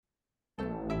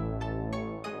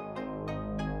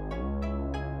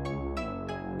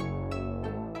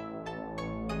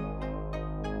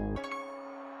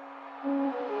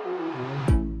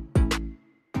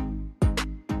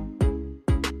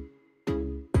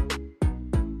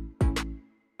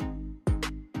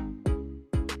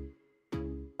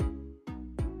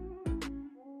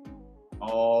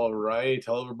All right.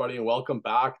 Hello, everybody, and welcome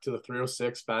back to the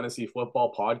 306 Fantasy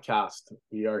Football Podcast.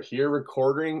 We are here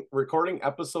recording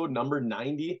episode number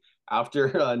 90 after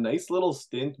a nice little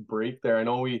stint break there. I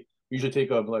know we usually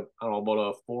take I don't know, about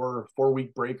a four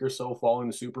week break or so following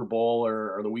the Super Bowl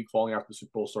or the week following after the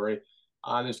Super Bowl, sorry,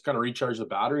 and just kind of recharge the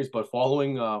batteries. But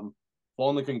following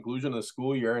the conclusion of the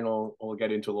school year, and I'll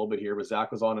get into a little bit here, but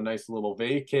Zach was on a nice little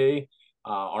vacay.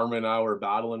 Armin and I were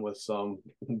battling with some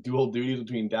dual duties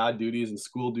between dad duties and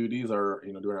school duties, or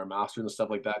doing our masters and stuff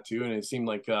like that too. And it seemed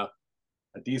like a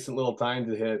decent little time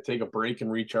to take a break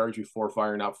and recharge before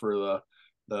firing up for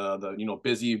the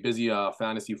busy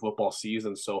fantasy football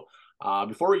season. So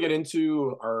before we get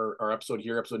into our episode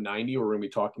here, episode 90, we're going to be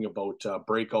talking about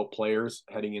breakout players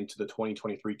heading into the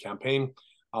 2023 campaign.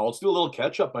 Let's do a little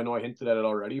catch up. I know I hinted at it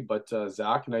already, but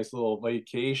Zach, nice little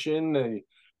vacation.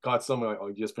 Got some, I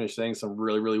just finished saying, some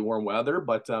really, really warm weather,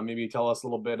 but maybe tell us a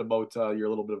little bit about your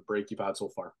little bit of break you've had so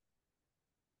far.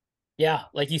 Yeah,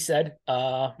 like you said,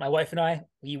 my wife and I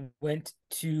we went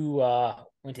to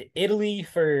Italy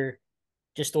for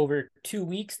just over 2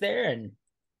 weeks there, and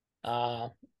uh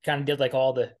kind of did like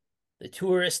all the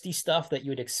touristy stuff that you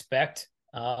would expect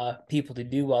people to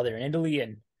do while they're in Italy,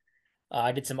 and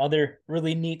I did some other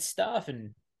really neat stuff,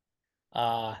 and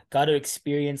got to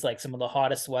experience like some of the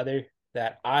hottest weather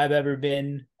that I've ever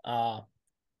been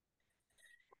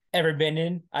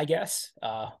in, I guess.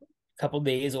 Couple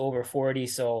days over 40,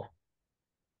 so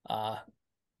uh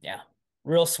yeah,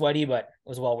 real sweaty, but it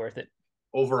was well worth it.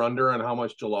 Over under on how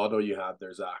much gelato you had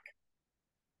there, Zach.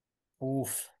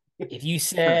 Oof. If you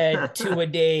said two a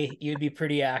day, you'd be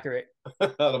pretty accurate.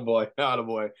 Attaboy,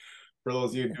 attaboy. For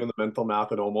those of you doing the mental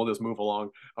math at home, we'll just move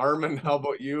along. Armin, how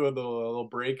about you? The little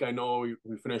break. I know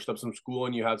we finished up some school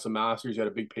and you had some masters. You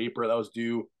had a big paper that was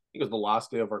due. I think it was the last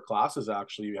day of our classes,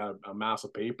 actually. You had a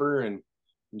massive paper and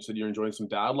you said you're enjoying some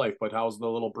dad life, but how's the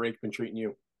little break been treating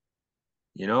you?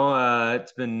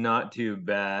 It's been not too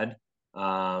bad.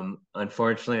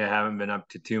 Unfortunately, I haven't been up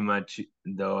to too much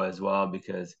though as well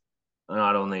because I'm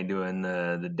not only doing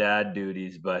the dad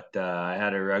duties, but I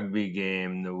had a rugby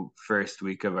game the first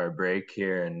week of our break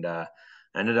here and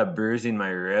ended up bruising my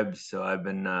ribs. So I've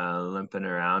been limping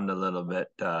around a little bit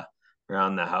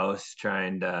around the house,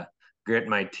 trying to grit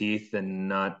my teeth and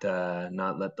not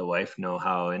let the wife know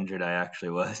how injured I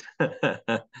actually was.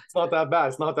 It's not that bad.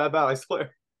 It's not that bad, I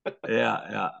swear. Yeah,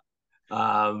 yeah.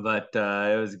 But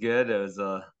it was good.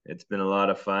 It's been a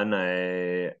lot of fun.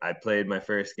 I played my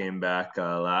first game back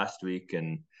last week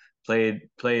and played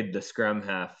the scrum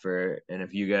half for. And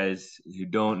if you guys who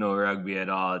don't know rugby at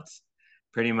all, it's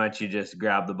pretty much you just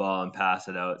grab the ball and pass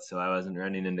it out. So I wasn't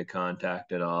running into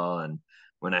contact at all. And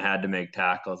when I had to make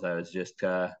tackles, I was just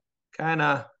kind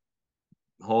of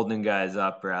holding guys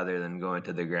up rather than going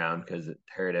to the ground because it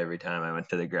hurt every time I went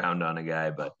to the ground on a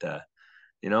guy. But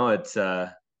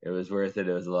it was worth it.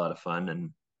 It was a lot of fun,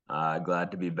 and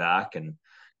glad to be back, and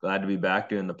glad to be back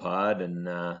doing the pod,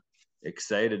 and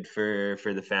excited for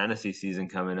the fantasy season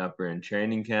coming up. We're in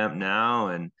training camp now,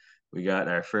 and we got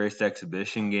our first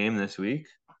exhibition game this week.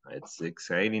 It's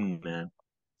exciting, man.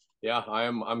 Yeah,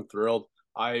 I'm thrilled.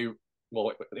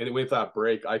 With that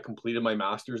break, I completed my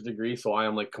master's degree, so I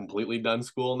am like completely done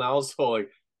school now. So like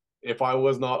if I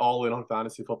was not all in on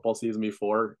fantasy football season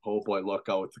before, oh boy, look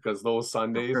out because those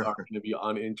Sundays are going to be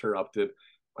uninterrupted.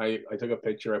 I took a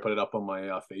picture, I put it up on my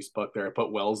Facebook there. I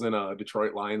put Wells in a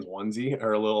Detroit Lions onesie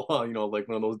or a little, like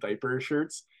one of those diaper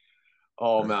shirts.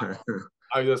 Oh man,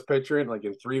 I just picturing like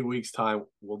in 3 weeks' time,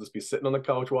 we'll just be sitting on the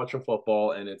couch watching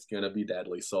football, and it's gonna be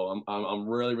deadly. So I'm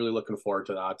really really looking forward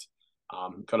to that.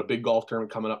 Got a big golf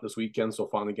tournament coming up this weekend, so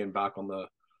finally getting back on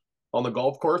the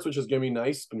golf course, which is gonna be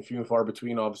nice. Been few and far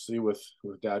between, obviously, with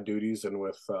dad duties and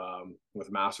with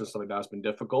masters stuff like that. It's been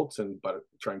difficult, but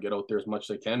try and get out there as much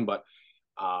as I can. But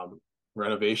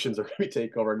renovations are gonna be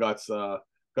takeover. Got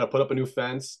to put up a new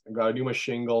fence. I got to do my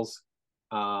shingles,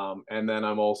 and then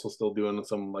I'm also still doing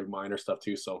some like minor stuff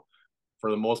too. So for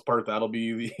the most part, that'll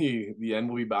be the end.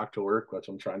 We'll be back to work, which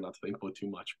I'm trying not to think about too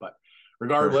much. But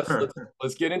regardless,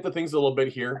 let's get into things a little bit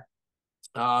here.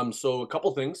 So a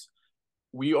couple things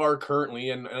we are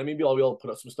currently, and maybe I'll be able to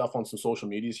put up some stuff on some social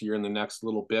medias here in the next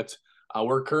little bit.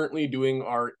 We're currently doing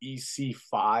our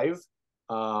EC5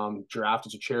 draft.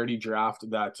 It's a charity draft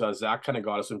that Zach kind of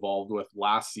got us involved with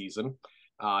last season,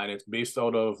 and it's based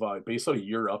out of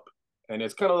Europe, and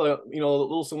it's kind of a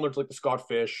little similar to like the Scott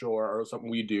Fish or something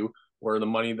we do, where the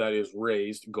money that is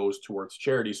raised goes towards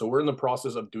charity. So we're in the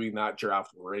process of doing that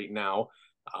draft right now.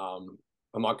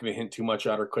 I'm not going to hint too much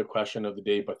at our quick question of the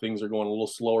day, but things are going a little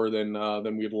slower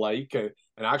than we'd like, and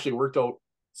actually worked out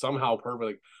somehow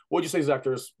perfectly. What'd you say, Zach?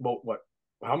 There's about what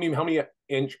how many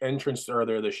entrants are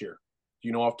there this year? Do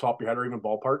you know off the top of your head or even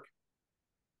ballpark?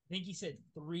 I think he said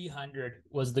 300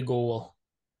 was the goal.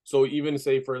 So even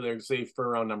say for a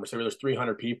round number, say there's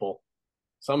 300 people.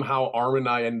 Somehow Arm and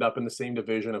I end up in the same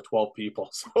division of 12 people.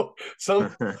 So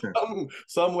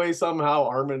some way somehow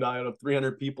Arm and I out of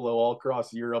 300 people all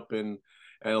across Europe and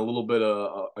a little bit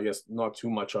of I guess not too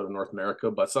much out of North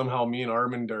America, but somehow me and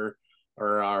Armand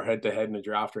are head to head in the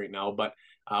draft right now. But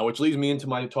which leads me into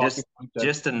my talking point that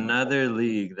just another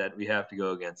league that we have to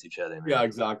go against each other, yeah, man.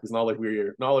 exactly. It's not like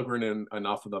we're in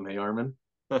enough of them. Hey, Armin.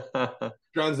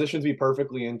 Transitions me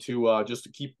perfectly into just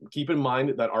to keep in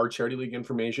mind that our charity league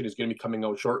information is going to be coming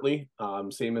out shortly.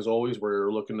 Same as always,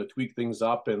 we're looking to tweak things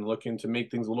up and looking to make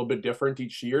things a little bit different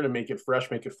each year to make it fresh,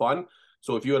 make it fun.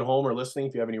 So if you at home are listening,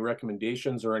 if you have any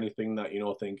recommendations or anything that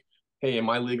think, hey, in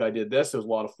my league I did this, it was a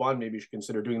lot of fun, maybe you should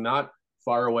consider doing that.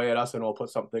 Fire away at us, and we'll put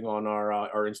something on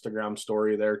our Instagram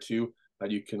story there too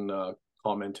that you can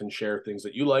comment and share things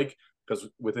that you like. Because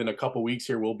within a couple weeks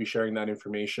here, we'll be sharing that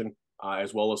information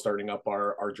as well as starting up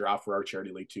our draft for our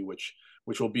charity league too, which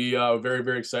will be very,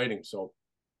 very exciting. So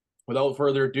without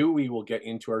further ado, we will get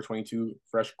into our 22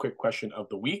 fresh quick question of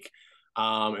the week.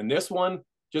 And this one,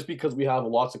 just because we have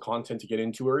lots of content to get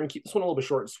into, we're going to keep this one a little bit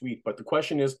short and sweet. But the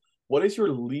question is, what is your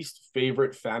least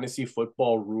favorite fantasy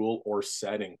football rule or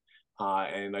setting?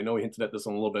 And I know we hinted at this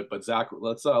one a little bit, but Zach,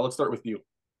 let's start with you.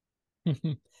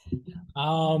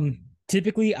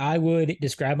 Typically I would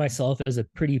describe myself as a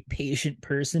pretty patient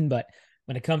person, but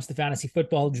when it comes to fantasy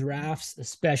football drafts,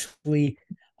 especially,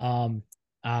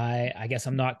 I guess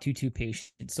I'm not too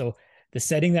patient. So the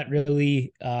setting that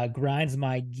really grinds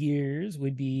my gears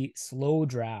would be slow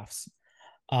drafts.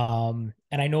 And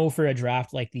I know for a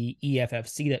draft like the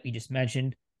EFFC that we just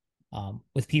mentioned,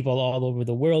 with people all over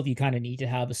the world, you kind of need to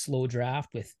have a slow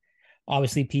draft with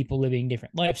obviously people living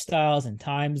different lifestyles and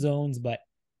time zones. But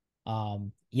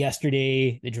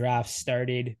yesterday the draft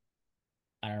started,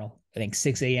 I don't know, I think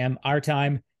 6 a.m. our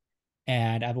time,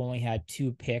 and I've only had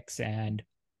 2 picks, and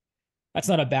that's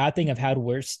not a bad thing. I've had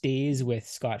worse days with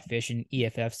Scott Fish and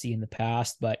EFFC in the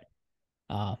past, but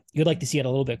you'd like to see it a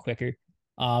little bit quicker.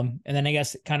 And then I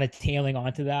guess kind of tailing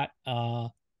onto that,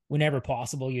 whenever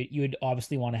possible, you would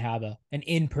obviously want to have an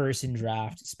in-person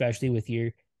draft, especially with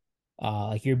your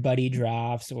like your buddy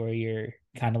drafts or your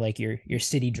kind of like your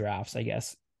city drafts, I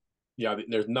guess. Yeah,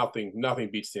 there's nothing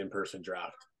beats the in-person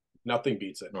draft. Nothing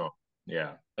beats it. Oh,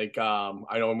 yeah. Like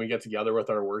I know when we get together with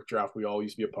our work draft we all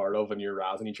used to be a part of, and you're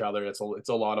razzing each other, it's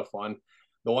a lot of fun.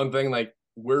 The one thing, like,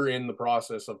 we're in the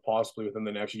process of possibly within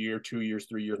the next year, 2 years,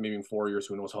 3 years, maybe even 4 years,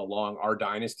 who knows how long, our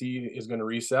dynasty is going to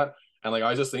reset. And like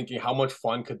I was just thinking, how much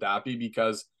fun could that be?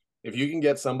 Because if you can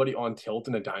get somebody on tilt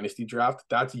in a dynasty draft,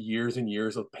 that's years and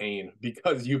years of pain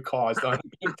because you caused on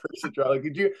an in-person draft. Like,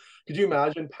 could you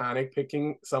imagine panic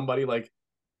picking somebody, like,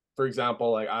 for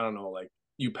example, like, I don't know, like,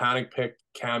 you panic picked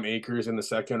Cam Akers in the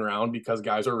second round because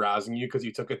guys are razzing you because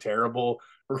you took a terrible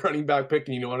running back pick,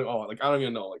 and like, I don't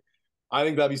even know. Like, I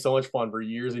think that'd be so much fun for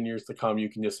years and years to come. You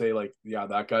can just say, like, yeah,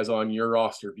 that guy's on your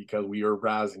roster because we are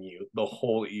razzing you the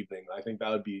whole evening. I think that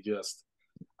would be just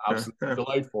absolutely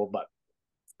delightful. But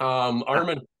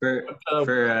Armin,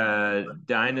 for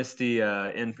dynasty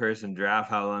in-person draft,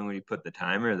 how long would you put the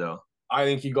timer though? I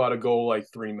think you got to go like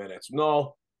 3 minutes.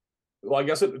 No, well, I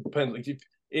guess it depends. Like,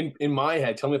 in my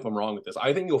head, tell me if I'm wrong with this.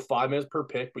 I think you go 5 minutes per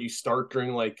pick, but you start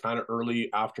during like kind of early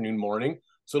afternoon, morning.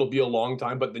 So it'll be a long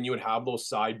time, but then you would have those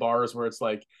sidebars where it's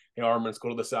like, hey, Armin, let's go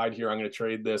to the side here. I'm going to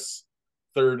trade this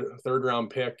third round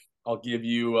pick. I'll give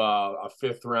you a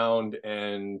 5th round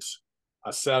and a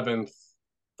 7th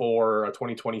for a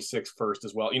 2026 first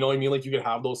as well. You know what I mean? Like, you could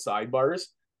have those sidebars,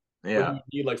 but Yeah.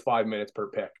 you need like 5 minutes per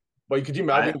pick. But could you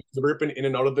imagine ripping in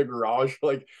and out of the garage?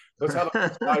 Like, let's have a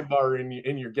sidebar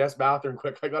in your guest bathroom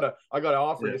quick. I gotta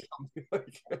offer you something.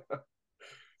 Like,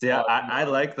 yeah, I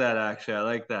like that actually. I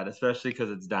like that, especially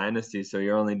because it's dynasty, so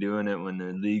you're only doing it when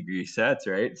the league resets,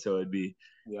 right? So it'd be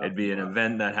an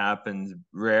event that happens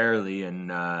rarely, and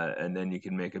then you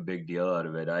can make a big deal out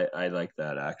of it. I like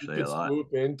that actually a lot.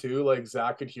 Swoop in too, like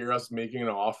Zach could hear us making an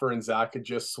offer, and Zach could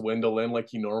just swindle in like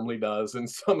he normally does, and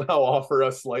somehow offer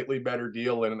a slightly better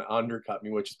deal and undercut me,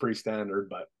 which is pretty standard.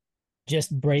 But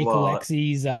just break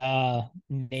Lexi's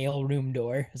nail room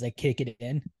door as I kick it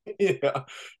in. Yeah,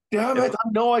 damn it! I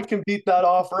know I can beat that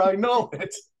offer. I know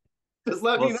it. Just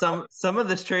let me know. Some of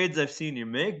the trades I've seen you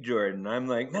make, Jordan, I'm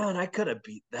like, man, I could have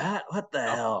beat that. What the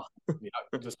hell?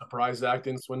 Yeah, just surprised Zach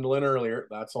didn't swindle in earlier.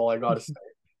 That's all I got to say.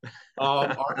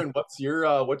 Armin, what's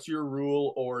your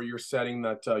rule or your setting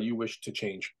that you wish to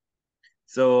change?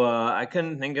 So I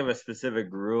couldn't think of a specific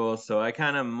rule, so I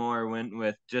kind of more went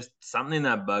with just something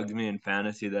that bugs me in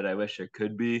fantasy that I wish there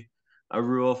could be a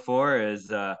rule for is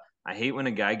I hate when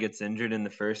a guy gets injured in the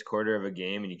first quarter of a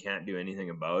game and you can't do anything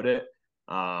about it.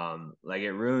 Like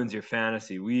it ruins your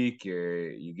fantasy week,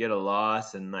 you get a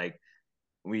loss, and like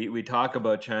we talk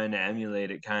about trying to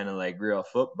emulate it kind of like real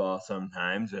football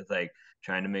sometimes with like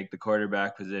trying to make the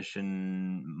quarterback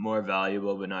position more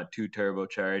valuable but not too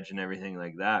turbocharged and everything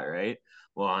like that, right?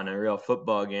 Well, on a real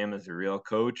football game, as a real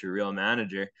coach or real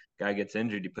manager, guy gets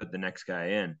injured, you put the next guy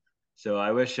in. So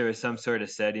I wish there was some sort of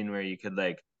setting where you could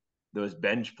like those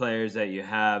bench players that you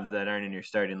have that aren't in your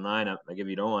starting lineup, like if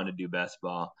you don't want to do best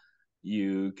ball,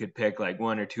 you could pick like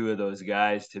one or two of those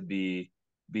guys to be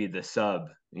the sub,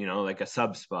 like a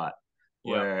sub spot,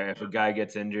 Yeah. where if a guy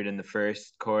gets injured in the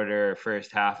first quarter or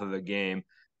first half of a game,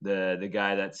 the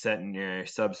guy that's setting your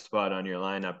sub spot on your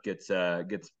lineup gets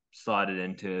slotted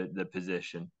into the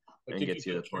position Like and gets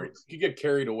you the points. you get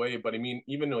carried away, but I mean,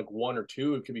 even like one or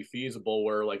two, it could be feasible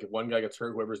where like if one guy gets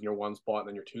hurt, whoever's in your one spot and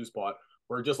then your two spot,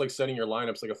 where just like setting your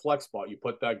lineups like a flex spot, you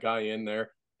put that guy in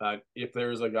there. That if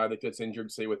there's a guy that gets injured,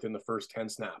 say within the first 10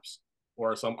 snaps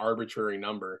or some arbitrary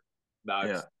number, that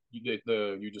Yeah.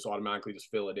 you just automatically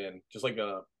just fill it in, just like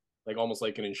almost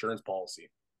like an insurance policy.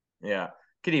 Yeah.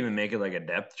 Could even make it like a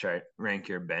depth chart. Rank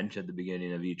your bench at the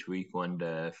beginning of each week, 1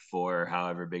 to 4,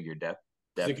 however big your depth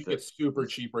Because it depth could get super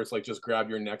is. cheap, where it's like just grab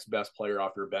your next best player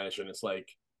off your bench, and it's like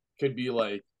could be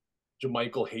like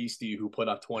Jermichael Hasty who put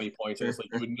up 20 points, and it's like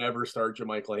you would never start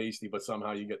Jermichael Hasty, but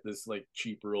somehow you get this like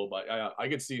cheap rule. But I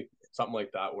could see something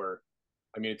like that where,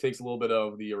 I mean, it takes a little bit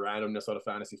of the randomness out of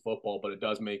fantasy football, but it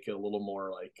does make it a little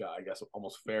more like I guess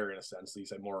almost fair in a sense. You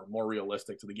said more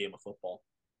realistic to the game of football.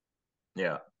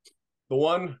 Yeah. The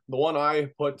one I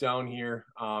put down here,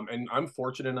 and I'm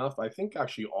fortunate enough. I think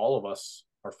actually all of us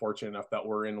are fortunate enough that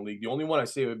we're in a league. The only one I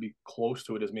say would be close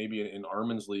to it is maybe in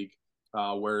Armin's league,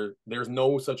 where there's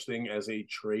no such thing as a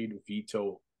trade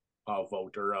veto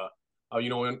vote, or on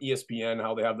ESPN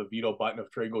how they have the veto button.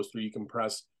 If trade goes through, you can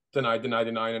press deny, deny,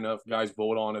 deny, and enough guys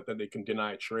vote on it that they can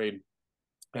deny a trade.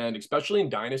 And especially in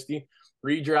Dynasty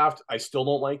redraft, I still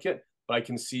don't like it, but I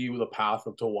can see the path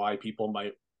of to why people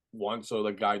might want. So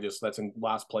the guy that's in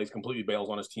last place completely bails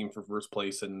on his team for first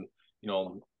place, and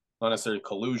not necessarily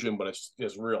collusion, but it's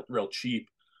just real cheap.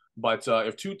 But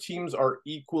if two teams are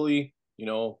equally,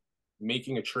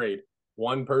 making a trade,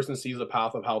 one person sees the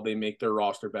path of how they make their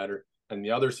roster better, and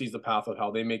the other sees the path of how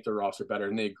they make their roster better,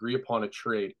 and they agree upon a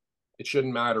trade. It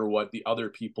shouldn't matter what the other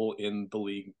people in the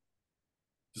league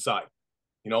decide.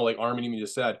 Like Armin even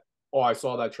just said, oh, I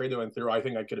saw that trade that went through. I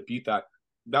think I could have beat that.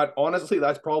 That honestly,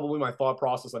 that's probably my thought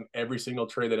process on every single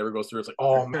trade that ever goes through. It's like,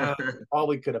 oh man, I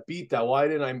probably could have beat that. Why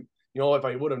didn't I? If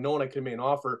I would have known, I could have made an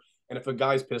offer. And if a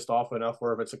guy's pissed off enough,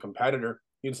 or if it's a competitor,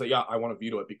 he can say, yeah, I want to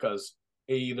veto it because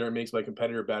either it makes my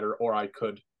competitor better, or I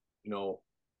could,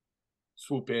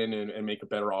 swoop in and make a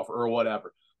better offer or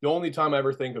whatever. The only time I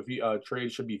ever think a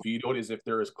trade should be vetoed is if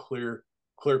there is clear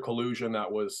collusion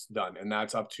that was done, and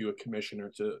that's up to a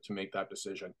commissioner to make that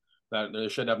decision. That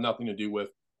it should have nothing to do with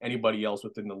anybody else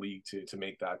within the league to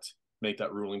make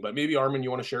that ruling. But maybe Armin, you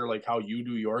want to share like how you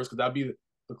do yours, because that'd be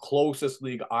the closest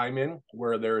league I'm in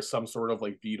where there is some sort of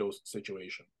like veto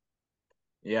situation.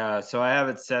 Yeah, so I have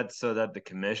it set so that the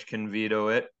commish can veto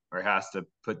it or has to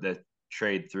put the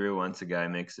trade through once a guy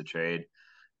makes the trade.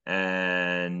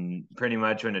 And pretty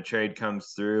much when a trade comes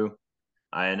through,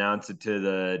 I announce it to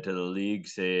the league,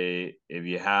 say if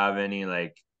you have any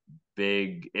like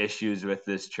big issues with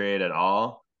this trade at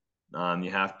all, you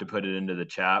have to put it into the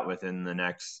chat within the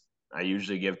next. I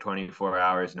usually give 24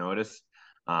 hours notice,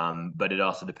 but it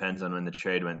also depends on when the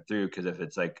trade went through. Because if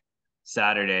it's like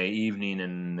Saturday evening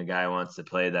and the guy wants to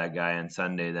play that guy on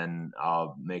Sunday, then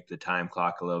I'll make the time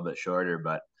clock a little bit shorter.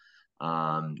 But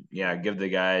yeah, give the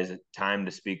guys time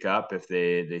to speak up if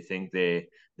they think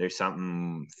there's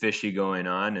something fishy going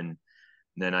on, and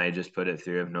then I just put it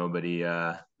through if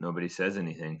nobody says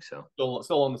anything. So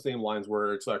Still on the same lines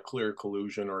where it's that clear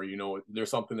collusion, or there's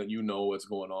something that what's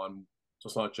going on, so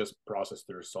it's not just processed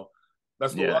through. So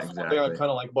that's yeah, that's one thing I exactly.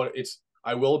 kind of like. But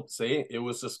I will say it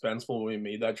was suspenseful when we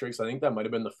made that trade. So I think that might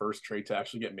have been the first trade to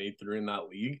actually get made through in that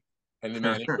league. And then,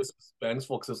 man, it was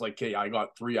suspenseful because it's like, hey, I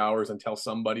got 3 hours until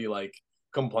somebody like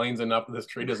complains enough that this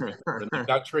trade doesn't get through. And like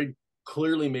that trade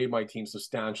clearly made my team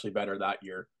substantially better that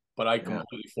year, but I Yeah.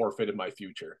 completely forfeited my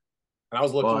future. And I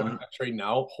was looking at that trade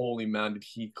now. Holy man, did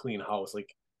he clean house?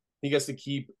 Like he gets to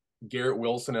keep Garrett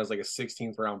Wilson as like a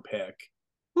 16th round pick.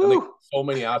 And like so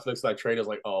many aspects of that trade is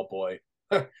like, oh boy,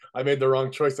 I made the wrong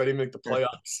choice. I didn't make the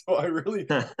playoffs. So I really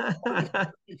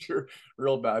future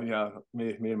real bad. Yeah,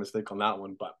 made a mistake on that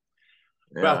one. But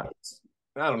Yeah. Well,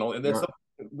 I don't know. And that's Yeah.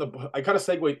 I kind of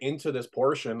segue into this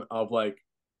portion of like,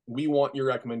 we want your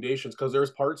recommendations because there's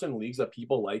parts in leagues that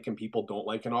people like and people don't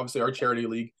like. And obviously, our charity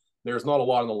league, there's not a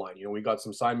lot on the line. We got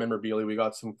some signed memorabilia, we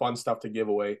got some fun stuff to give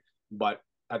away. But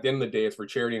at the end of the day, it's for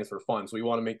charity and it's for fun. So we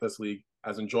want to make this league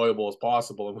as enjoyable as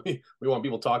possible. And we want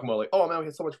people talking about like, oh man, we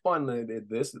had so much fun.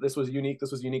 This was unique.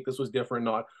 This was unique. This was different.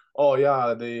 Not, oh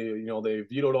yeah, they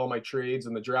vetoed all my trades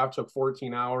and the draft took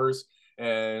 14 hours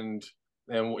and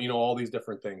all these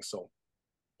different things. So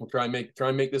we'll try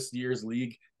and make this year's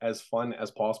league as fun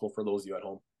as possible for those of you at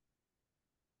home.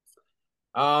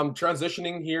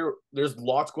 Transitioning here, there's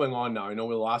lots going on now. I know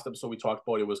in the last episode we talked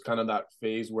about it was kind of that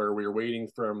phase where we were waiting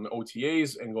from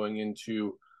OTAs and going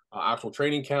into actual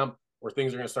training camp where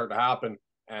things are going to start to happen.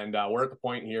 And we're at the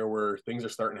point here where things are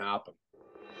starting to happen.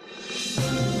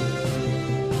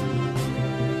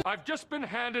 I've just been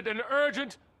handed an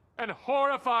urgent and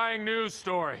horrifying news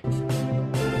story.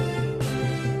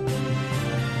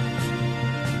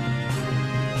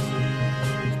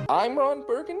 I'm Ron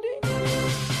Burgundy.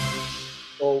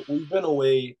 So we've been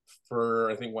away for,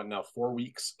 I think, 4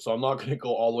 weeks. So I'm not going to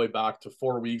go all the way back to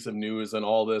 4 weeks of news and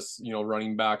all this,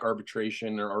 running back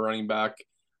arbitration or running back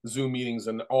Zoom meetings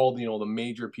and all, the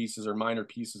major pieces or minor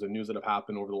pieces of news that have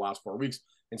happened over the last 4 weeks.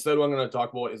 Instead, what I'm going to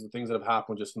talk about is the things that have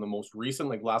happened just in the most recent,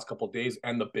 like last couple of days,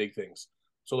 and the big things.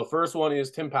 So the first one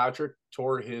is Tim Patrick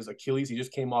tore his Achilles. He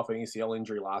just came off an ACL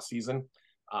injury last season,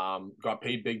 got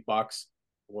paid big bucks,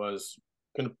 was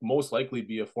going to most likely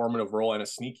be a formative role and a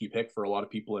sneaky pick for a lot of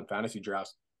people in fantasy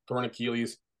drafts. Torn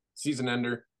Achilles, season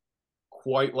ender,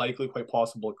 quite likely, quite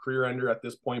possible a career ender at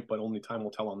this point, but only time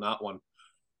will tell on that one.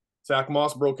 Zach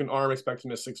Moss, broken arm, expecting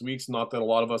to 6 weeks. Not that a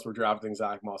lot of us were drafting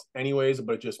Zach Moss anyways,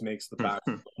 but it just makes the back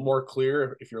more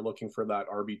clear if you're looking for that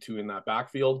RB2 in that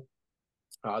backfield.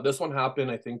 This one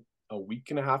happened, I think, a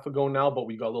week and a half ago now, but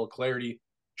we got a little clarity.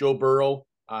 Joe Burrow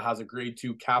has a grade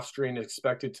 2 calf strain,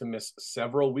 expected to miss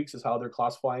several weeks is how they're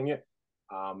classifying it.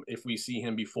 If we see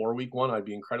him before week 1, I'd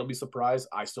be incredibly surprised.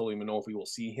 I still don't even know if we will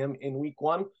see him in week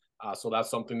 1. So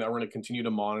that's something that we're going to continue to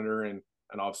monitor. And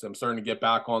obviously I'm starting to get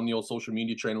back on the old social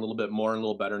media train a little bit more and a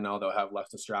little better now that I have less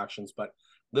distractions. But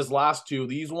this last two,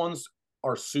 these ones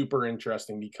are super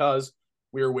interesting because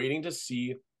we are waiting to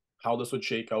see how this would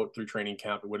shake out through training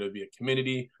camp. Would it be a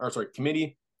committee?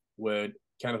 Would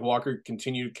Kenneth Walker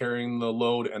continue carrying the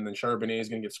load and then Charbonnet is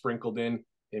going to get sprinkled in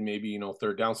maybe,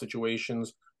 third down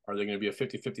situations? Are they going to be a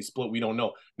 50-50 split? We don't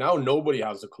know. Now nobody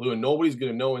has a clue and nobody's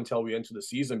going to know until we enter the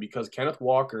season because Kenneth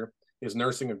Walker is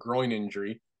nursing a groin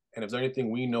injury. And if there's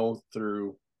anything we know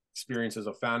through experiences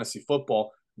of fantasy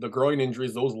football, the groin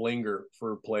injuries, those linger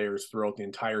for players throughout the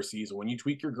entire season. When you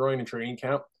tweak your groin in training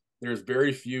camp, there's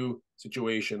very few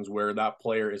situations where that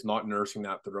player is not nursing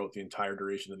that throughout the entire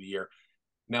duration of the year.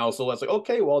 Now, so that's like,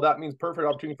 okay, well, that means perfect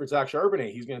opportunity for Zach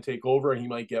Charbonnet. He's going to take over and he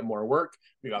might get more work.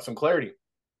 We got some clarity.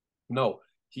 No,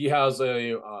 he has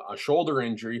a shoulder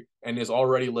injury and is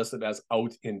already listed as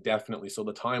out indefinitely. So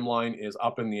the timeline is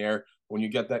up in the air. When you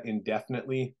get that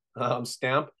indefinitely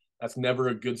stamp, that's never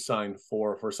a good sign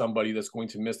for somebody that's going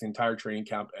to miss the entire training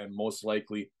camp and most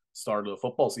likely start of the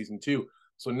football season too.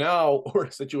 So now we're in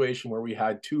a situation where we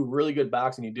had two really good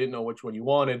backs and you didn't know which one you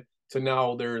wanted to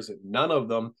now there's none of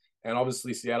them. And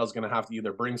obviously Seattle's going to have to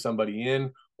either bring somebody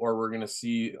in or we're going to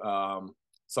see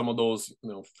some of those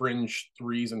fringe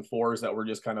 3s and 4s that were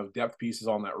just kind of depth pieces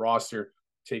on that roster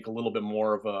take a little bit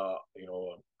more of a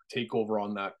takeover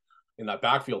on that in that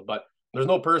backfield. But there's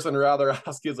no person rather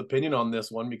ask his opinion on this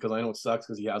one because I know it sucks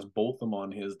because he has both of them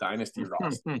on his dynasty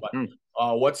roster.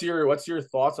 But what's your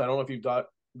thoughts? I don't know if you've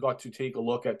got to take a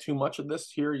look at too much of this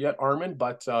here yet, Armin,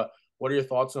 but what are your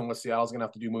thoughts on what Seattle's going to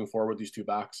have to do moving forward with these two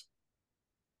backs?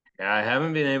 Yeah, I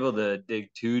haven't been able to dig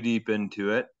too deep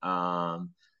into it.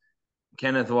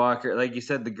 Kenneth Walker, like you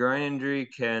said, the groin injury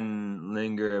can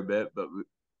linger a bit, but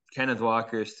Kenneth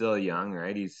Walker is still young,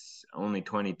 right? He's only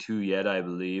 22 yet, I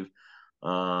believe.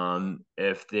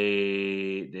 If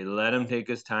they let him take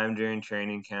his time during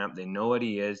training camp, they know what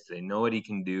he is, they know what he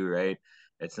can do, right?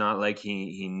 It's not like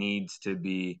he needs to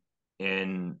be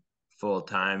in full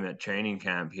time at training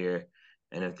camp here.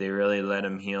 And if they really let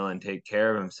him heal and take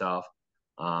care of himself,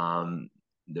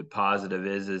 the positive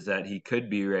is that he could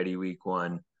be ready week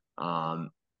 1 and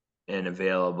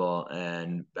available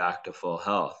and back to full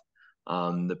health.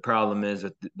 The problem is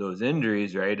with those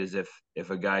injuries, right, is if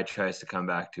a guy tries to come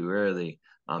back too early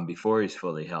before he's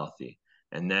fully healthy,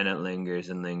 and then it lingers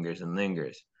and lingers and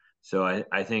lingers. So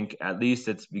I think at least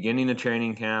it's beginning of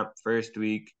training camp, first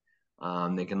week,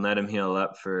 they can let him heal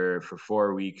up for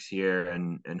 4 weeks here,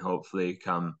 and hopefully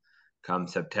come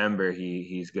September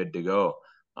he's good to go.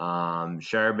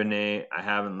 Charbonnet, I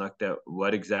haven't looked at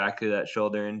what exactly that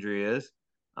shoulder injury is,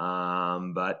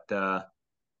 but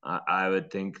I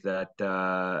would think that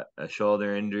a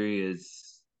shoulder injury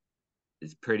is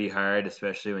pretty hard,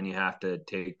 especially when you have to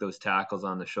take those tackles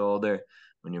on the shoulder,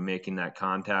 when you're making that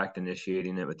contact,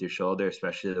 initiating it with your shoulder,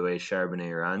 especially the way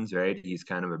Charbonnet runs, right? He's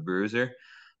kind of a bruiser.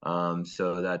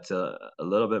 So that's a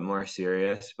little bit more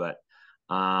serious, but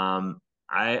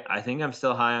I think I'm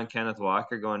still high on Kenneth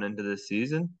Walker going into this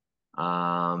season.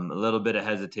 A little bit of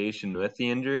hesitation with the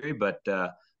injury, but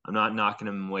I'm not knocking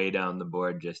him way down the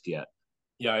board just yet.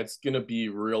 Yeah, it's going to be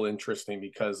real interesting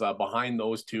because behind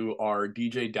those two are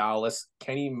DJ Dallas,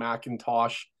 Kenny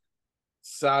McIntosh,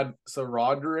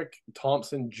 Roderick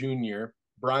Thompson Jr.,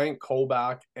 Brian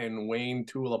Kobach, and Wayne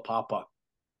Tulapapa.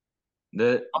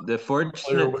 The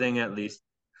fortunate thing, at least,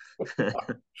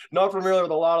 not familiar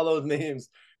with a lot of those names,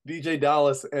 DJ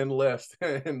Dallas and Lift,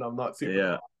 and I'm not super.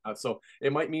 Yeah. So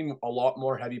it might mean a lot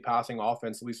more heavy passing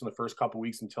offense, at least in the first couple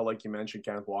weeks, until, like you mentioned,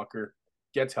 Kenneth Walker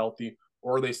gets healthy,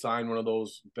 or they sign one of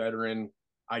those veteran,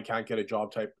 I can't get a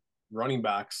job type running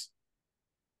backs.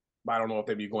 I don't know if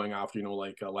they'd be going after,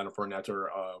 like Leonard Fournette or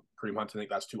Kareem Hunt. I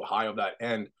think that's too high of that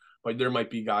end. But there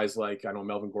might be guys like, I know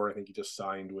Melvin Gordon, I think he just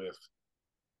signed with,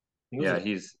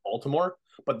 he's Baltimore.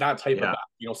 But that type of back,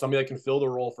 somebody that can fill the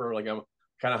role for like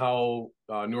kind of how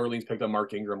New Orleans picked up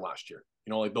Mark Ingram last year.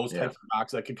 Like those types of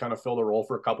backs that could kind of fill the role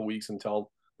for a couple weeks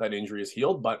until that injury is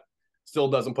healed, but still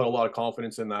doesn't put a lot of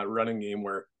confidence in that running game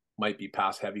where might be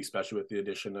pass heavy, especially with the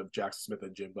addition of Jackson Smith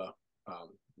and Jigba.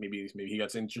 Maybe he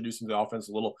gets introduced into the offense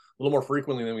a little more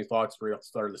frequently than we thought straight off the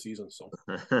start of the season. So,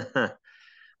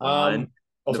 and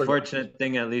the fortunate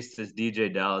thing, at least, is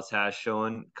DJ Dallas has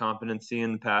shown competency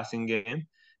in the passing game.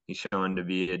 He's shown to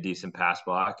be a decent pass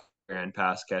blocker and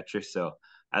pass catcher. So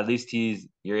at least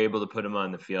you're able to put him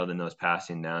on the field in those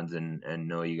passing downs and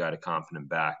know you got a confident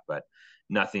back, but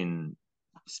nothing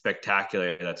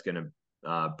spectacular that's going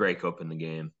to break open the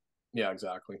game. Yeah,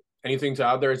 exactly. Anything to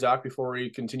add there, Zach, before we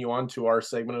continue on to our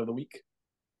segment of the week?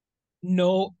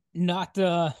 No, not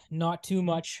too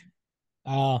much.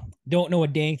 Don't know a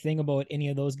dang thing about any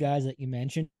of those guys that you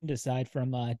mentioned aside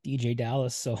from DJ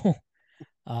Dallas, so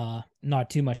not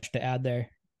too much to add there.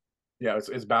 Yeah,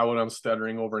 it's bad when I'm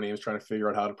stuttering over names trying to figure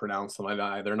out how to pronounce them.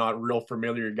 They're not real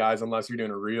familiar guys unless you're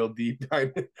doing a real deep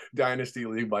dynasty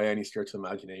league by any stretch of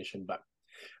imagination. But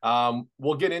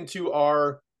we'll get into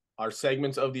our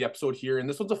segments of the episode here, and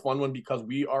this one's a fun one because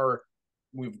we've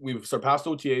surpassed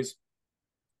OTAs,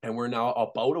 and we're now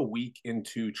about a week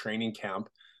into training camp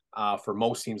for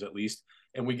most teams at least,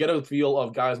 and we get a feel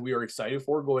of guys we are excited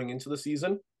for going into the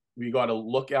season. We got to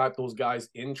look at those guys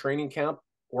in training camp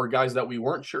or guys that we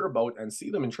weren't sure about and see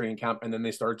them in training camp, and then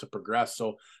they started to progress.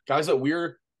 So guys that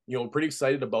we're pretty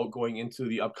excited about going into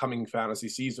the upcoming fantasy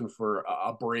season for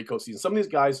a breakout season. Some of these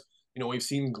guys, we've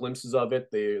seen glimpses of it.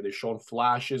 They've shown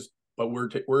flashes, but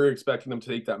we're expecting them to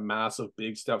take that massive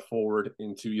big step forward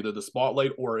into either the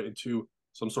spotlight or into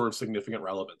some sort of significant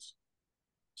relevance.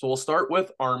 So we'll start with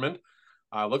Armand.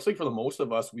 Looks like for the most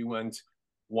of us, we went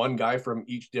one guy from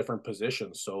each different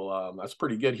position. So that's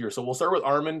pretty good here. So we'll start with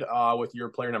Armand with your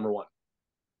player number one.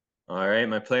 All right.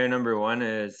 My player number one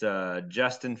is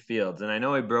Justin Fields. And I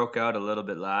know he broke out a little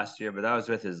bit last year, but that was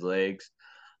with his legs.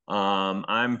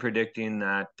 I'm predicting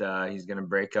that he's going to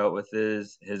break out with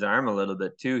his arm a little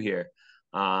bit too here.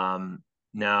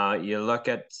 Now, you look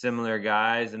at similar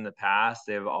guys in the past,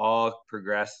 they've all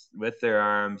progressed with their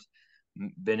arms,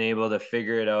 been able to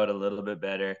figure it out a little bit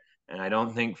better. And I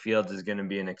don't think Fields is going to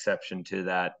be an exception to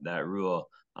that rule.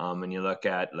 When you look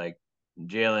at like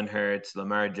Jalen Hurts,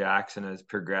 Lamar Jackson has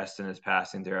progressed in his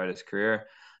passing throughout his career.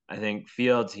 I think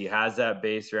Fields, he has that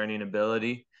base running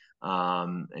ability.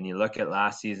 And you look at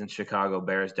last season's Chicago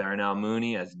Bears, Darnell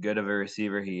Mooney, as good of a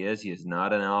receiver he is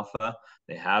not an alpha.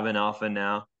 They have an alpha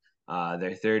now.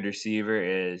 Their third receiver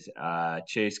is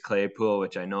Chase Claypool,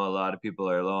 which I know a lot of people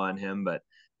are low on him, but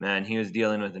man, he was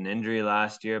dealing with an injury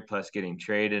last year, plus getting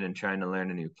traded and trying to learn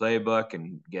a new playbook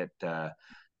and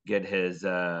get his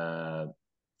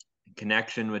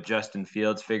connection with Justin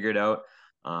Fields figured out.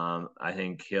 I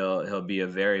think he'll be a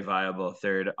very viable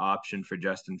third option for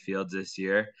Justin Fields this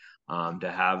year.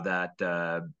 To have that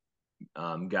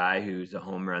guy who's a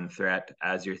home run threat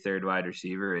as your third wide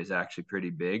receiver is actually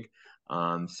pretty big.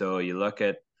 So you look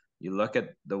at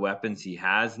the weapons he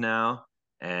has now,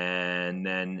 and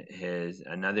then his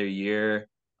another year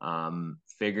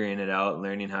figuring it out,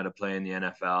 learning how to play in the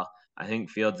NFL. I think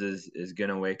Fields is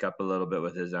going to wake up a little bit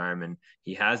with his arm, and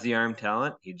he has the arm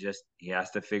talent. He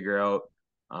has to figure out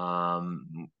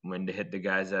when to hit the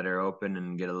guys that are open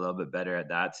and get a little bit better at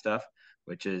that stuff,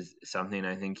 which is something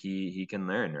I think he can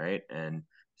learn, right? And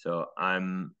So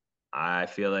I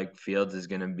feel like Fields is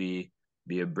going to be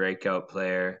a breakout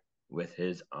player with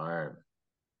his arm.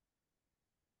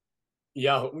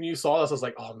 Yeah, when you saw this, I was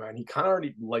like, oh man, he kind of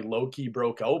already like low key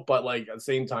broke out, but like at the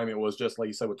same time, it was just like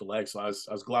you said with the legs. So I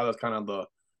was glad that's kind of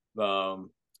the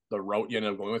route you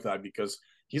ended up going with that, because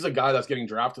he's a guy that's getting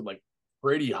drafted like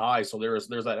pretty high. So there's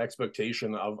that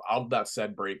expectation of that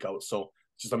said breakout. So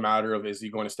it's just a matter of, is he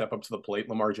going to step up to the plate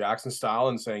Lamar Jackson style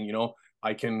and saying,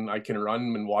 I can run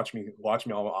and watch me,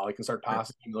 I can start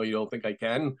passing even though you don't think I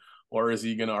can, or is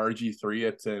he going to RG3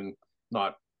 it and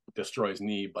not destroy his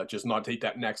knee, but just not take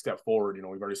that next step forward?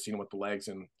 We've already seen him with the legs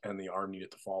and the arm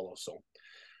needed to follow. So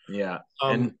yeah,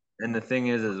 and the thing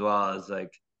is as well is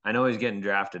like, I know he's getting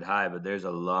drafted high, but there's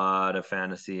a lot of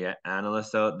fantasy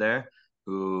analysts out there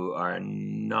who are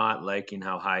not liking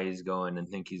how high he's going and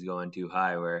think he's going too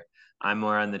high. Where I'm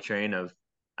more on the train of,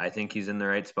 I think he's in the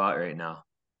right spot right now.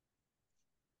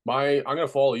 I'm gonna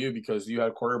follow you because you had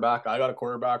a quarterback. I got a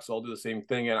quarterback, so I'll do the same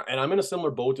thing. And I'm in a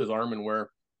similar boat as Armin, where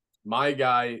my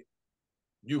guy,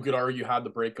 you could argue, had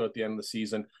the breakout at the end of the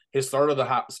season. His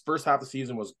first half of the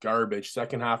season was garbage.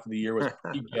 Second half of the year was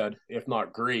pretty good, if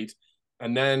not great.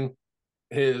 And then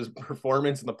his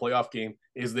performance in the playoff game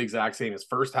is the exact same. His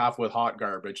first half was hot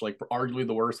garbage, like arguably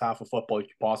the worst half of football you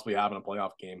could possibly have in a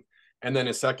playoff game. And then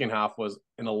his second half was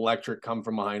an electric come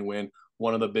from behind win,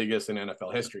 one of the biggest in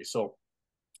NFL history. So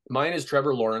mine is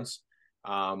Trevor Lawrence.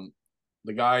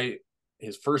 The guy,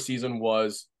 his first season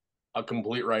was a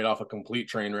complete write-off, a complete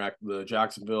train wreck. The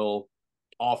Jacksonville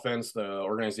offense, the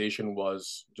organization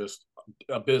was just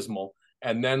abysmal.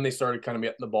 And then they started kind of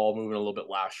getting the ball moving a little bit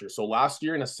last year. So last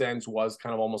year, in a sense, was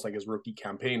kind of almost like his rookie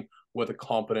campaign with a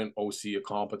competent OC, a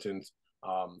competent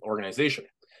organization.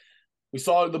 We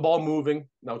saw the ball moving.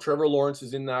 Now Trevor Lawrence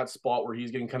is in that spot where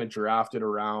he's getting kind of drafted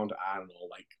around, I don't know,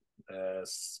 like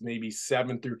maybe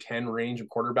 7 through 10 range of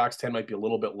quarterbacks. 10 might be a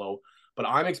little bit low, but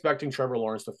I'm expecting Trevor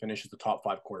Lawrence to finish as the top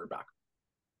 5 quarterback.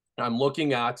 I'm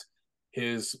looking at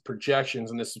his projections,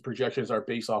 and this projections are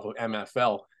based off of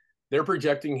MFL. They're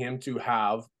projecting him to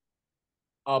have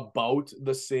about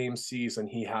the same season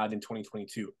he had in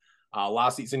 2022.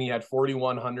 Last season he had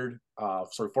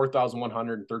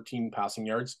 4,113 passing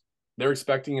yards. They're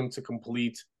expecting him to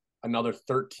complete another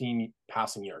 13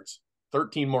 passing yards,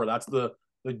 13 more. That's the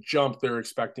jump they're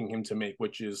expecting him to make,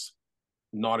 which is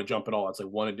not a jump at all. That's like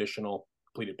one additional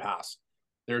completed pass.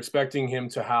 They're expecting him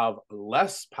to have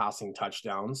less passing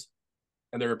touchdowns,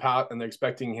 and they're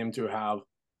expecting him to have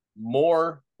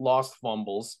more lost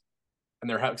fumbles, and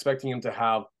they're expecting him to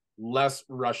have less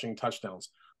rushing touchdowns.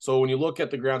 So when you look at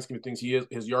the grand scheme of things,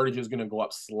 his yardage is going to go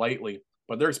up slightly,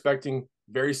 but they're expecting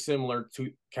very similar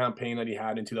to campaign that he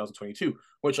had in 2022,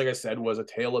 which, like I said, was a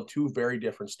tale of two very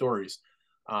different stories.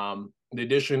 The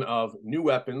addition of new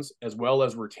weapons, as well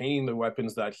as retaining the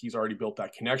weapons that he's already built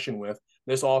that connection with,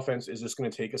 this offense is just going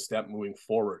to take a step moving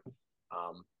forward.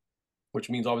 Which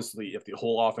means obviously if the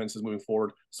whole offense is moving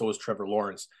forward, so is Trevor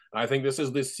Lawrence. And I think this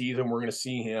season we're going to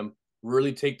see him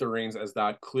really take the reins as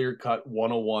that clear-cut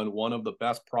 101, one of the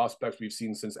best prospects we've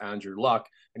seen since Andrew Luck.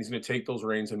 And he's going to take those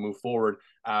reins and move forward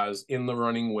as in the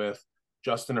running with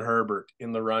Justin Herbert,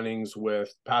 in the runnings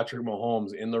with Patrick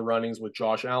Mahomes, in the runnings with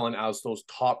Josh Allen as those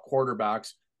top quarterbacks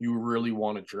you really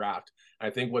want to draft. I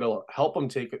think what will help him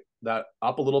take that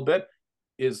up a little bit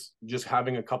is just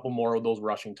having a couple more of those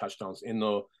rushing touchdowns in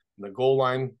the goal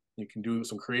line. You can do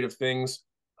some creative things.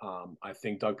 I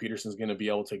think Doug Peterson's going to be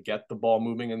able to get the ball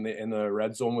moving in the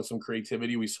red zone with some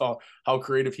creativity. We saw how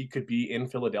creative he could be in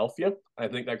Philadelphia. I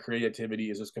think that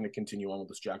creativity is just going to continue on with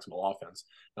this Jacksonville offense.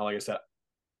 Now, like I said,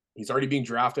 he's already being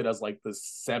drafted as like the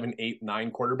 7, 8,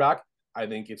 9 quarterback. I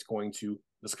think the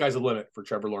sky's the limit for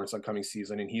Trevor Lawrence upcoming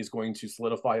season, and he's going to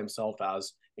solidify himself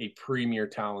as a premier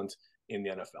talent in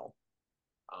the NFL.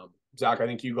 Zach, I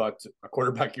think you got a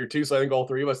quarterback here too, so I think all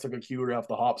three of us took a cue right off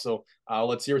the hop. So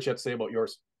let's hear what you have to say about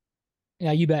yours.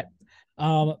 Yeah, you bet.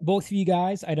 Both of you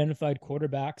guys identified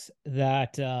quarterbacks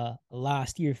that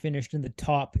last year finished in the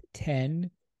top 10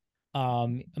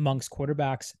 amongst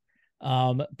quarterbacks.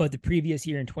 But the previous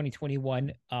year in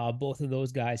 2021, both of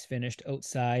those guys finished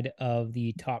outside of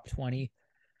the top 20,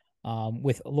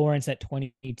 with Lawrence at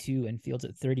 22 and Fields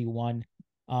at 31.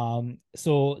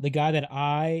 So the guy that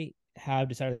I have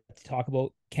decided to talk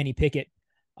about, Kenny Pickett.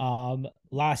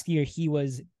 Last year he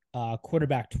was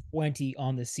quarterback 20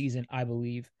 on the season, I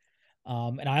believe.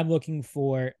 And I'm looking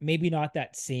for maybe not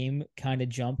that same kind of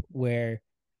jump where,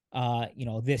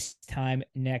 this time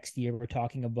next year we're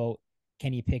talking about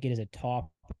Kenny Pickett as a top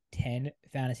 10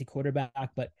 fantasy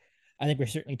quarterback, but I think we're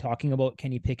certainly talking about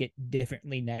Kenny Pickett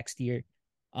differently next year.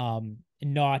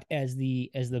 Not as the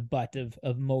butt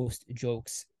of most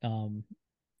jokes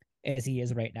as he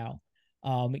is right now.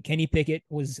 Kenny Pickett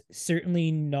was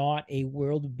certainly not a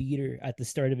world beater at the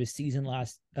start of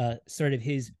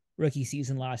his rookie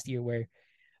season last year, where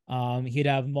he'd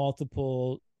have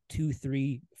multiple 2,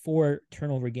 3, 4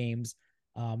 turnover games.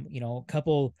 A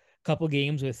couple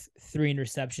games with 3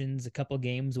 interceptions, a couple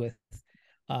games with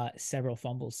several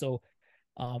fumbles. So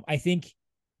I think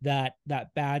that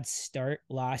bad start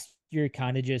last year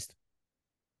kind of just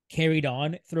carried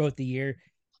on throughout the year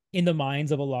in the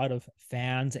minds of a lot of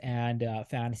fans and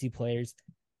fantasy players.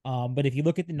 But if you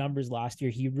look at the numbers last year,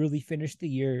 he really finished the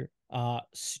year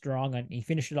strong, and he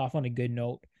finished it off on a good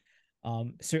note.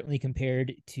 Certainly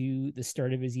compared to the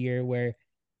start of his year, where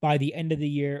by the end of the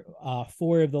year,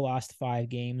 4 of the last 5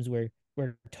 games were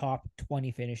top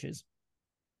 20 finishes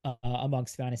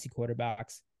amongst fantasy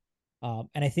quarterbacks.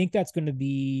 And I think that's going to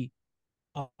be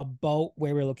about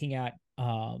where we're looking at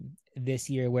this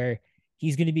year, where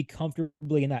he's going to be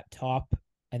comfortably in that top,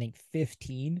 I think,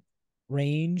 15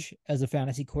 range as a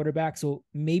fantasy quarterback. So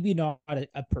maybe not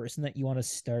a person that you want to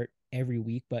start every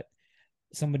week, but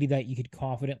somebody that you could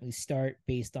confidently start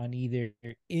based on either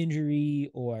injury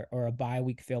or a bye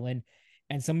week fill in,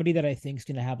 and somebody that I think is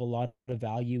going to have a lot of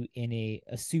value in a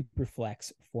super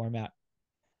flex format.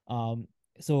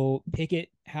 So Pickett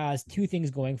has 2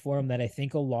 things going for him that I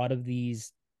think a lot of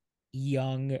these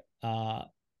young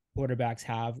quarterbacks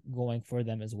have going for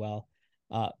them as well.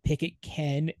 Pickett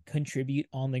can contribute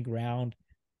on the ground.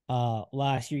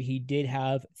 Last year, he did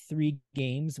have 3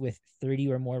 games with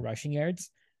 30 or more rushing yards.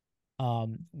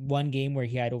 1 game where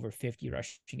he had over 50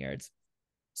 rushing yards.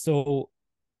 So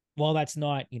while that's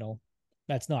not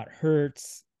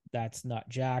Hurts, that's not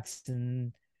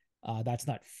Jackson, that's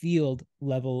not Field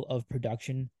level of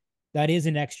production, that is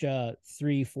an extra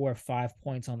 3, 4, 5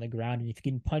 points on the ground. And if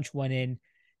you can punch one in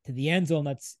to the end zone,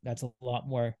 that's a lot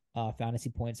more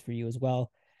fantasy points for you as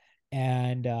well.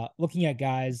 And looking at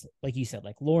guys, like you said,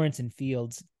 like Lawrence and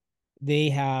Fields, they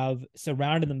have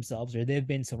surrounded themselves, or they've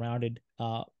been surrounded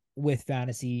with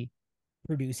fantasy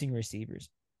producing receivers.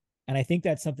 And I think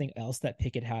that's something else that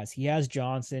Pickett has. He has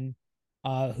Johnson,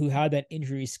 who had that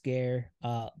injury scare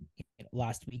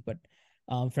last week, but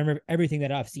from everything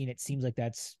that I've seen, it seems like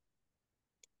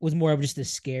was more of just a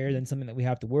scare than something that we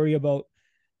have to worry about.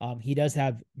 He does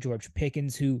have George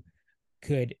Pickens, who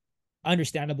could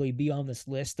understandably be on this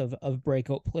list of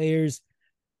breakout players.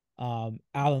 Allen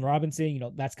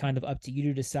Robinson, that's kind of up to you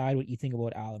to decide what you think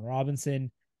about Allen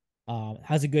Robinson.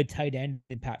 Has a good tight end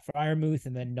in Pat Freiermuth,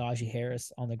 and then Najee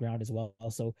Harris on the ground as well.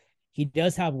 So he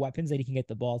does have weapons that he can get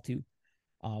the ball to.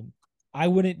 I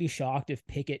wouldn't be shocked if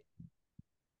Pickett,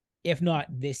 if not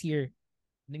this year,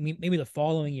 maybe the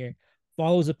following year,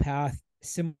 follows a path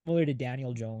similar to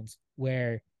Daniel Jones,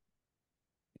 where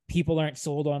people aren't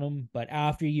sold on him, but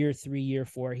after year 3, year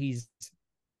 4, he's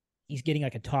getting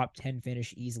like a top 10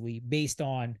 finish easily based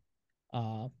on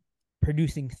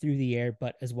producing through the air,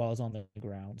 but as well as on the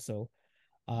ground. So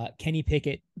Kenny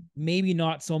Pickett, maybe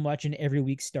not so much an every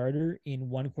week starter in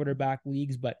 1 quarterback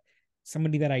leagues, but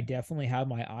somebody that I definitely have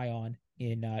my eye on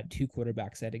in 2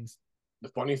 quarterback settings. The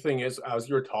funny thing is, as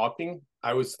you were talking,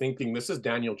 I was thinking, this is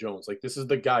Daniel Jones. Like, this is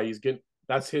the guy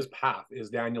that's his path, is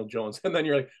Daniel Jones. And then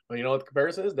you're like, well, you know what the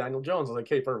comparison is? Daniel Jones. I was like,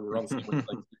 hey, we're on the same like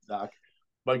Zach.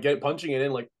 But punching it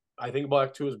in, like, I think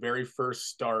back to his very first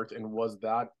start, and was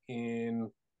that in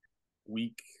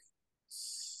week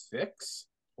 6?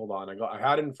 Hold on, I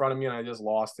had it in front of me and I just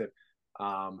lost it.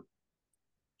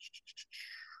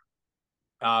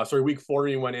 Sorry, week 4,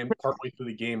 he went in partway through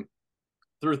the game,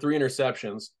 threw 3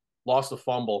 interceptions, lost a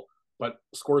fumble, but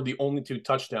scored the only 2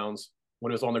 touchdowns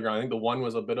when it was on the ground. I think the one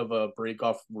was a bit of a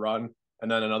break-off run, and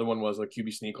then another one was a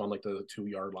QB sneak on like the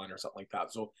 2-yard line or something like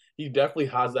that. So he definitely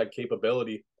has that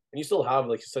capability. And you still have,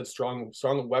 like you said, strong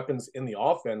weapons in the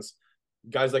offense,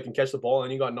 guys that can catch the ball.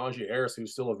 And you got Najee Harris,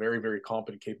 who's still a very, very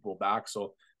competent, capable back.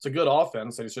 So it's a good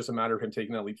offense, and it's just a matter of him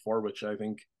taking that leap forward, which I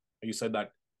think, like you said,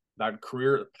 that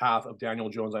career path of Daniel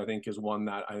Jones, I think, is one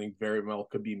that I think very well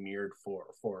could be mirrored for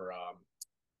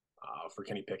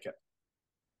Kenny Pickett.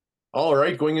 All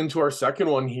right, going into our second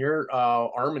one here,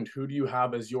 Armand, who do you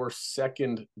have as your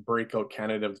second breakout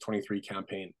candidate of the 23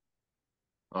 campaign?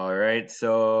 All right,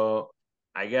 so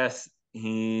I guess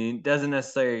he doesn't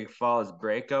necessarily fall as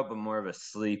breakout, but more of a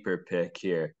sleeper pick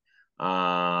here,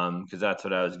 because that's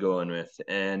what I was going with,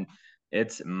 and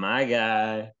it's my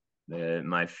guy,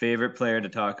 my favorite player to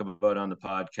talk about on the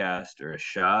podcast,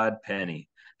 Rashad Penny.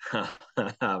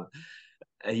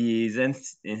 He's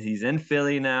in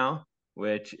Philly now,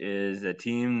 which is a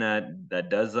team that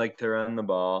does like to run the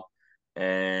ball,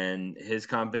 and his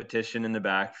competition in the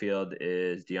backfield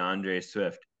is DeAndre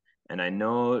Swift. And I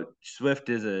know Swift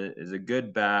is a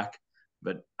good back,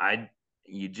 But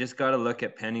you just got to look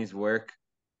at Penny's work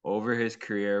over his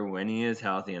career when he is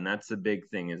healthy, and that's the big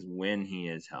thing, is when he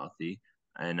is healthy.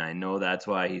 And I know that's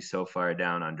why he's so far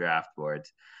down on draft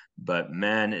boards. But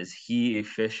man, is he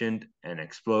efficient and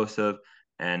explosive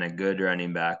and a good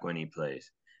running back when he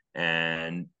plays.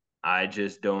 And I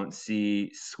just don't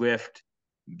see Swift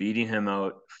beating him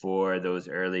out for those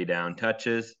early down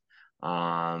touches.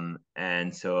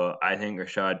 And so I think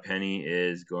Rashad Penny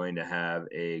is going to have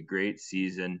a great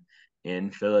season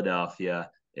in Philadelphia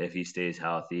if he stays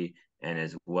healthy, and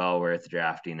is well worth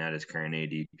drafting at his current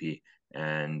ADP.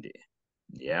 And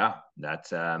yeah,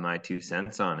 that's my 2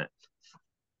 cents on it.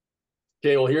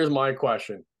 Okay, well, here's my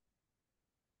question.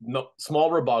 No,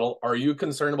 small rebuttal. Are you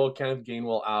concerned about Kenneth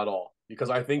Gainwell at all? Because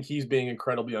I think he's being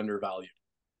incredibly undervalued.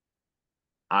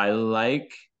 I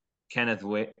like Kenneth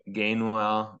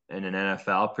Gainwell in an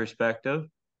NFL perspective,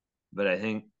 but I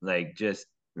think like just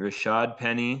Rashad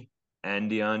Penny and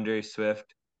DeAndre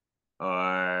Swift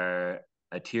are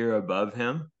a tier above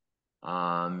him.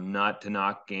 Not to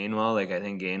knock Gainwell, like I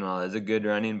think Gainwell is a good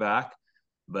running back,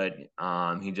 but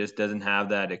he just doesn't have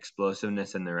that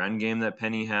explosiveness in the run game that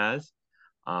Penny has.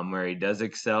 Where he does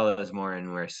excel is more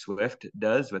in where Swift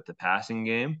does with the passing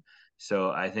game. So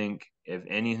I think if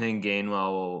anything,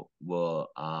 Gainwell will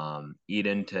eat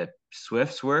into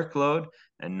Swift's workload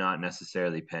and not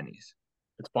necessarily Penny's.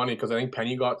 It's funny because I think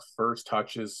Penny got first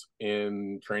touches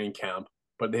in training camp,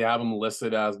 but they have him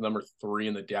listed as number 3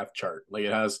 in the depth chart. Like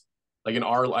it has like an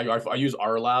R. Like I use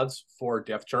R lads for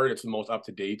depth chart. It's the most up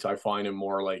to date. I find him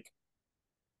more like,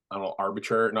 I don't know,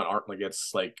 arbitrary, not art. Like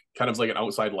it's like kind of like an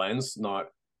outside lens, not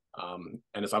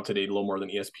and it's up to date a little more than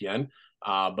ESPN.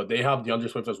 But they have DeAndre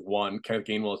Swift as 1, Kenneth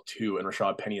Gainwell as 2, and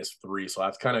Rashad Penny as 3. So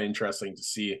that's kind of interesting to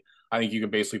see. I think you can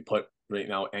basically put right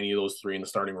now any of those 3 in the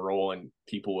starting role, and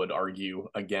people would argue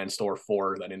against or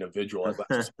for that individual.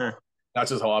 That's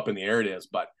just how up in the air it is.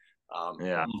 But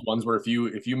yeah, ones where if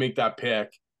you make that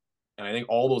pick, and I think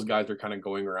all those guys are kind of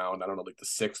going around, I don't know, like the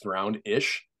 6th round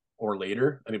ish or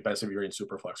later. I think best if you're in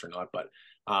Superflex or not, but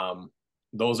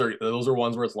those are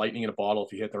ones where it's lightning in a bottle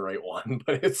if you hit the right one.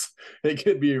 But it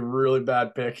could be a really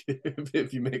bad pick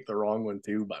if you make the wrong one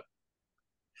too. But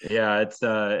yeah, it's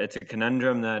a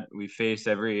conundrum that we face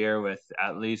every year with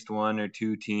at least 1 or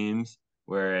 2 teams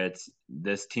where it's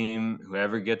this team,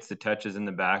 whoever gets the touches in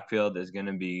the backfield is going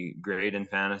to be great in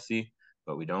fantasy,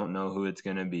 but we don't know who it's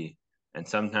going to be. And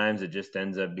sometimes it just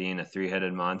ends up being a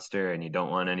 3-headed monster and you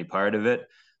don't want any part of it.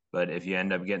 But if you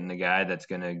end up getting the guy that's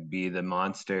going to be the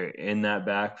monster in that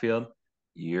backfield,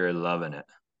 you're loving it.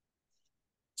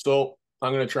 So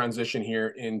I'm going to transition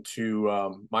here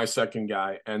into my second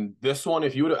guy. And this one,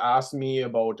 if you would have asked me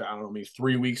about, I don't know, maybe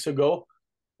 3 weeks ago,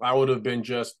 I would have been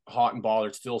just hot and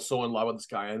bothered, still so in love with this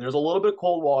guy. And there's a little bit of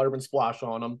cold water been splashed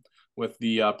on him with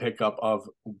the pickup of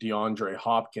DeAndre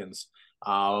Hopkins.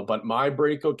 But my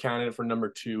breakout candidate for number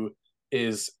 2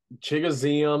 is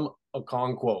Chigaziam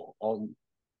Okonkwo.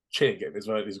 Chig is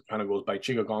what it kind of goes by,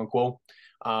 Chig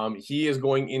Okonkwo. He is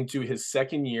going into his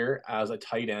 2nd year as a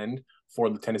tight end for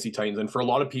the Tennessee Titans. And for a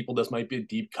lot of people, this might be a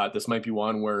deep cut. This might be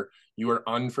one where you are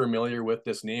unfamiliar with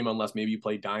this name unless maybe you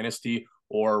play Dynasty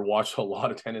or watched a lot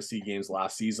of Tennessee games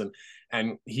last season.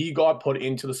 And he got put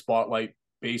into the spotlight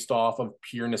based off of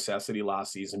pure necessity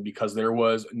last season because there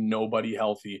was nobody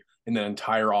healthy in the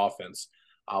entire offense.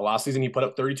 Last season, he put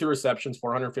up 32 receptions,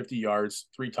 450 yards,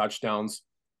 3 touchdowns,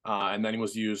 and then he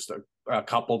was used a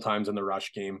couple times in the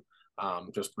rush game,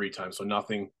 just 3 times. So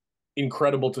nothing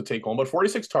incredible to take home. But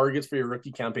 46 targets for your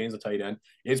rookie campaign as a tight end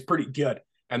is pretty good.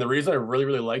 And the reason I really,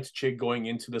 really liked Chig going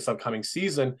into this upcoming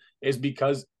season is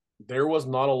because there was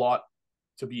not a lot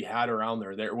to be had around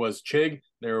there. There was Chig,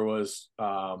 there was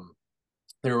Treylon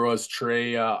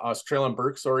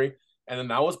Burks, and then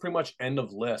that was pretty much end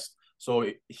of list. So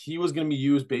he was going to be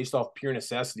used based off pure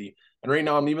necessity. And right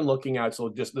now I'm even looking at,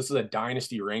 this is a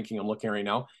dynasty ranking I'm looking at right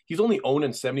now. He's only owned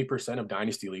in 70% of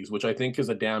dynasty leagues, which I think is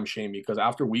a damn shame because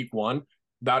after week 1,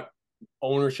 that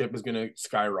ownership is going to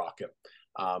skyrocket.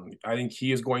 I think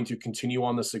he is going to continue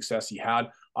on the success he had.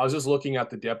 I was just looking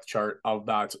at the depth chart of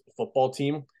that football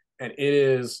team, and it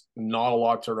is not a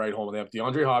lot to write home. They have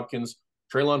DeAndre Hopkins,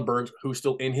 Treylon Burks, who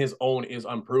still in his own is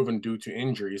unproven due to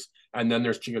injuries, and then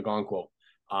there's Chig Okonkwo.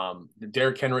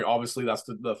 Derrick Henry, obviously, that's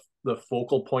the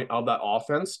focal point of that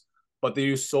offense, but they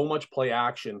use so much play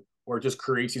action where it just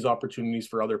creates these opportunities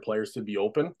for other players to be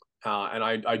open. And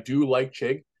I do like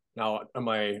Chig. Now, am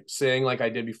I saying like I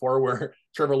did before where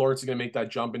Trevor Lawrence is going to make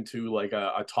that jump into like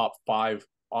a top 5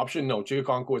 option? No, Chig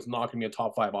Okonkwo is not going to be a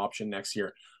top 5 option next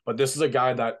year. But this is a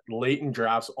guy that late in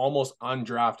drafts, almost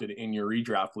undrafted in your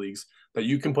redraft leagues, that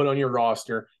you can put on your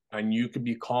roster and you could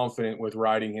be confident with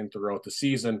riding him throughout the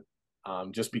season,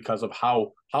 just because of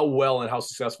how well and how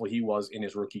successful he was in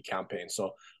his rookie campaign.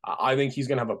 So I think he's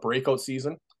going to have a breakout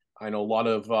season. I know a lot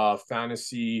of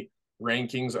fantasy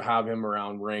rankings have him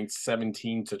around ranked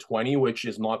 17 to 20, which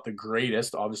is not the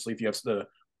greatest. Obviously, if you have the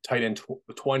tight end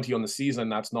 20 on the season,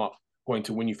 that's not going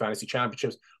to win you fantasy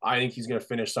championships. I think he's going to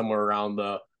finish somewhere around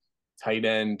the tight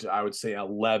end, I would say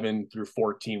 11 through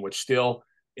 14, which still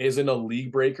isn't a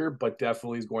league breaker, but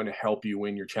definitely is going to help you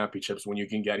win your championships when you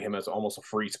can get him as almost a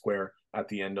free square at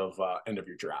the end of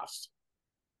your drafts.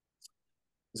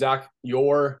 Zach,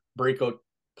 your breakout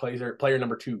player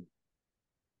number 2.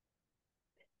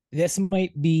 This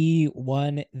might be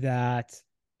one that,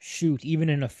 shoot, even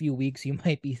in a few weeks, you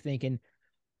might be thinking,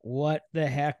 what the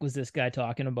heck was this guy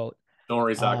talking about? Don't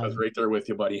worry, Zach. I was right there with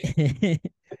you, buddy.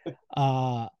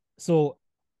 So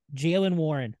Jaylen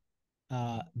Warren,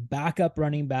 backup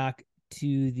running back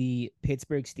to the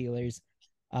Pittsburgh Steelers,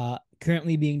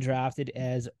 currently being drafted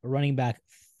as running back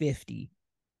 50.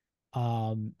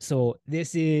 So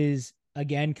this is,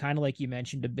 again, kind of like you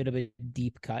mentioned, a bit of a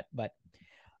deep cut, but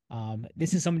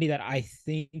this is somebody that I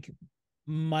think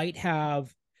might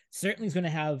have, certainly is going to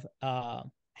have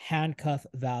handcuff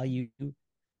value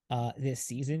this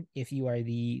season if you are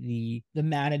the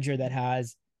manager that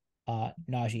has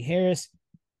Najee Harris,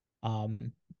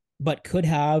 but could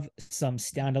have some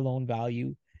standalone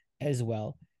value as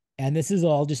well. And this is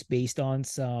all just based on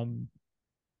some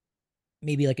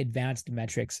maybe like advanced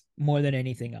metrics more than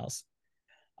anything else.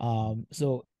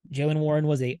 So Jaylen Warren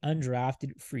was a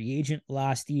undrafted free agent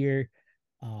last year.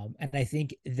 And I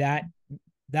think that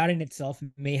in itself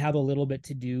may have a little bit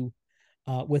to do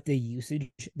with the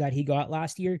usage that he got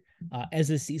last year. As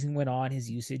the season went on, his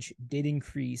usage did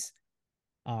increase.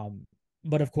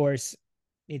 But of course,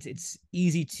 it's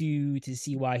easy to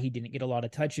see why he didn't get a lot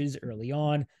of touches early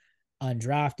on.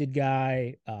 Undrafted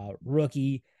guy,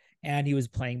 rookie, and he was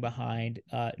playing behind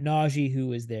Najee, who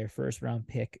was their first round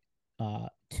pick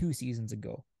 2 seasons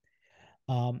ago.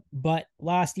 But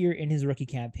last year in his rookie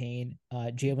campaign,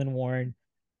 Jaylen Warren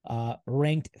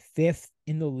ranked 5th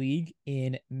in the league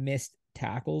in missed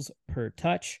tackles per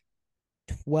touch,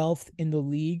 12th in the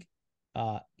league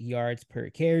yards per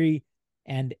carry,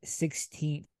 and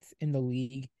 16th in the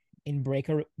league in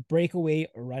breakaway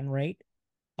run rate,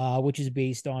 which is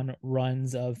based on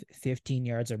runs of 15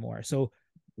 yards or more. So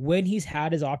when he's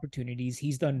had his opportunities,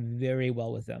 he's done very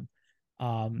well with them.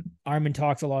 Armin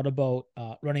talks a lot about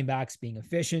running backs being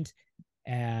efficient.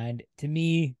 And to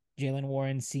me, Jaylen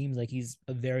Warren seems like he's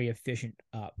a very efficient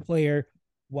player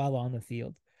while on the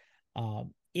field.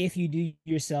 If you do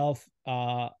yourself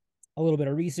a little bit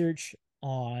of research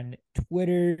on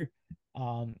Twitter,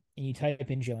 and you type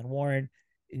in Jaylen Warren,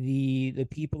 the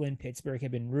people in Pittsburgh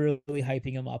have been really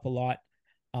hyping him up a lot.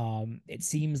 It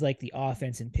seems like the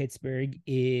offense in Pittsburgh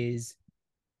is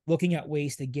looking at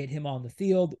ways to get him on the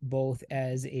field, both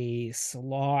as a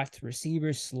slot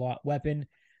receiver, slot weapon,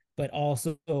 but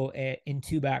also in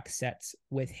 2-back sets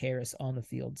with Harris on the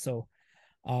field. So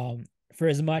for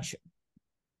as much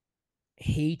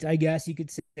hate, I guess you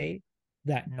could say,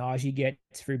 that Najee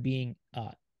gets for being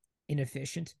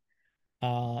inefficient,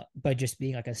 but just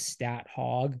being like a stat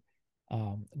hog,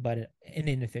 but an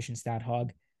inefficient stat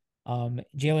hog.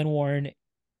 Jaylen Warren,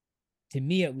 to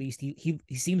me at least, he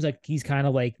seems like he's kind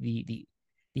of like the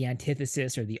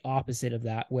antithesis or the opposite of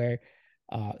that, where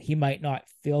he might not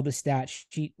fill the stat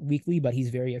sheet weekly, but he's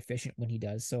very efficient when he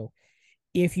does. So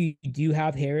if you do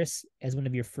have Harris as one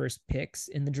of your first picks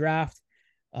in the draft,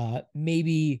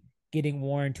 maybe getting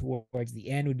Warren towards the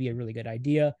end would be a really good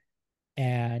idea.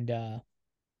 And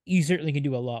you certainly can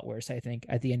do a lot worse, I think,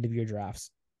 at the end of your drafts.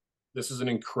 This is an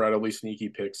incredibly sneaky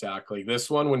pick, Zach. Like this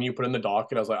one, when you put in the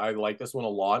docket, I was like, I like this one a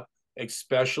lot,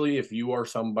 especially if you are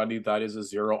somebody that is a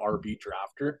 0 RB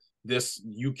drafter.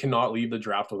 You cannot leave the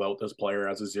draft without this player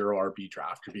as a 0 RB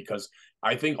drafter, because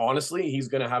I think honestly he's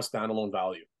going to have standalone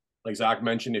value. Like Zach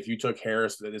mentioned, if you took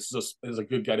Harris, this is a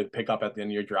good guy to pick up at the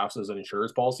end of your drafts as an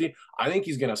insurance policy. I think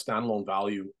he's going to have standalone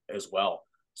value as well.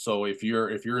 So if you're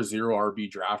a 0 RB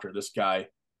drafter, this guy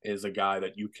is a guy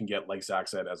that you can get, like Zach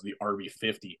said, as the RB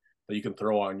 50 that you can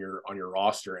throw on your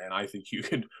roster, and I think you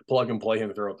could plug and play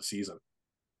him throughout the season.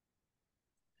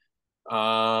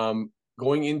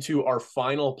 Going into our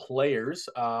final players,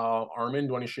 Armin, do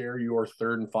you want to share your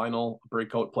third and final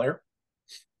breakout player?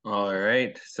 All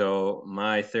right. So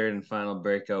my third and final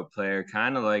breakout player,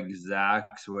 kind of like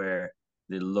Zach's, where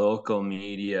the local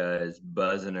media is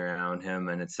buzzing around him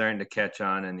and it's starting to catch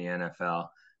on in the NFL.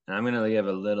 And I'm going to give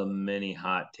a little mini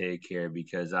hot take here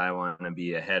because I want to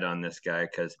be ahead on this guy,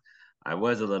 because I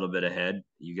was a little bit ahead.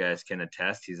 You guys can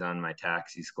attest. He's on my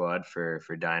taxi squad for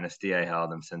Dynasty. I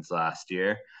held him since last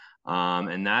year.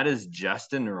 And that is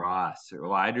Justin Ross,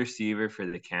 wide receiver for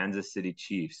the Kansas City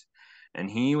Chiefs. And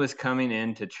he was coming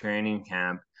into training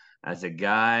camp as a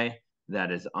guy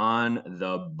that is on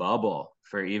the bubble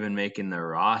for even making the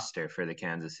roster for the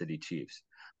Kansas City Chiefs.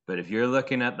 But if you're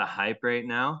looking at the hype right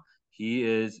now, he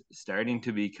is starting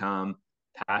to become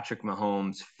Patrick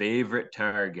Mahomes' favorite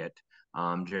target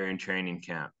during training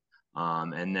camp.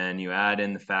 And then you add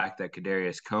in the fact that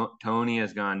Kadarius Toney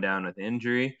has gone down with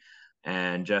injury,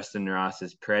 and Justin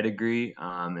Ross's pedigree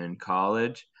in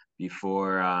college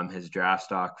before his draft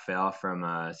stock fell from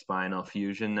a spinal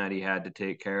fusion that he had to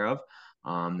take care of.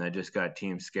 That just got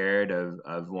teams scared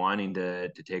of wanting to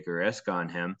take a risk on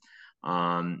him.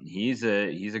 He's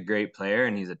a great player,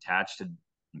 and he's attached to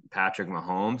Patrick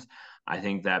Mahomes. I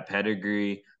think that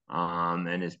pedigree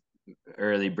and his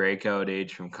early breakout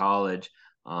age from college,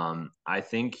 I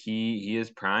think he is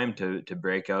primed to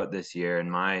break out this year.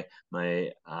 And my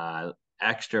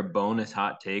extra bonus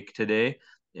hot take today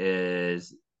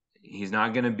is he's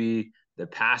not going to be the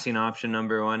passing option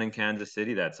number one in Kansas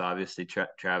City. That's obviously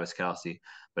Travis Kelce,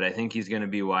 but I think he's going to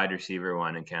be wide receiver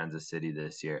one in Kansas City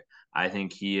this year. I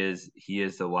think he is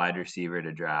the wide receiver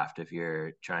to draft if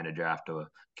you're trying to draft a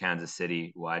Kansas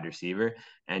City wide receiver,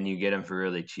 and you get him for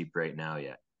really cheap right now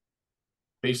yet.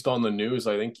 Based on the news,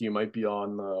 I think you might be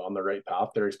on the right path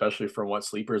there, especially from what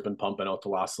Sleeper's been pumping out the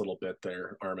last little bit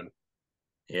there, Armin.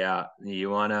 Yeah, you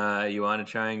wanna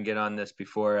try and get on this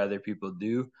before other people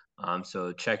do.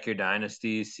 So check your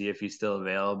dynasties, see if he's still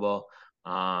available.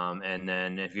 And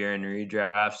then if you're in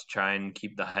redrafts, try and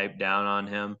keep the hype down on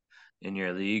him in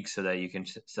your league so that you can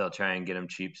still try and get him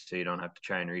cheap, so you don't have to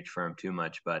try and reach for him too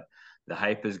much. But the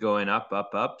hype is going up,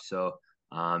 up, up. So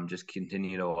just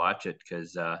continue to watch it,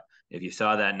 because if you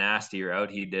saw that nasty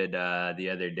route he did the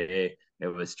other day, it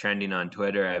was trending on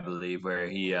Twitter, I believe, where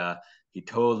he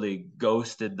totally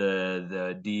ghosted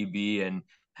the DB and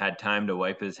had time to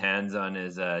wipe his hands on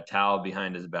his towel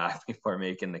behind his back before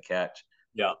making the catch.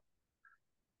 Yeah.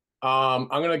 I'm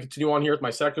gonna continue on here with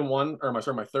my second one, or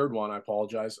my third one. I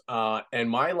apologize. And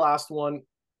my last one,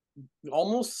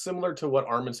 almost similar to what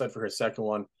Armin said for his second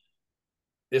one.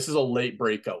 This is a late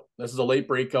breakout.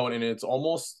 And it's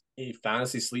almost a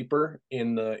fantasy sleeper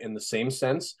in the same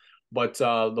sense. But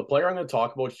the player I'm going to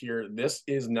talk about here, this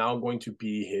is now going to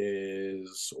be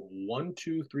his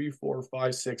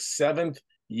 7th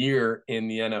year in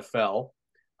the NFL,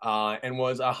 and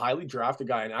was a highly drafted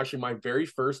guy. And actually, my very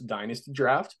first dynasty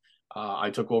draft, I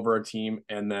took over a team,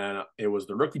 and then it was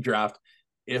the rookie draft.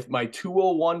 If my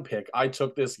 201 pick, I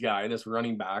took this guy, this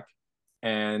running back.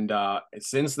 And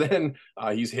since then,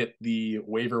 he's hit the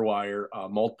waiver wire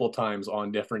multiple times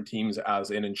on different teams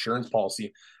as an insurance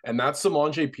policy. And that's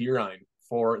Samaje Perine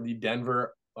for the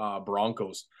Denver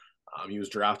Broncos. He was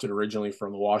drafted originally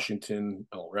from the Washington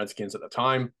Redskins at the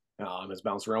time. Has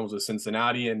bounced around, was with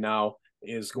Cincinnati, and now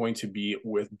is going to be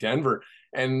with Denver.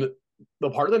 And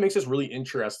the part that makes this really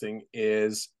interesting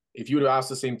is if you would have asked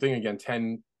the same thing again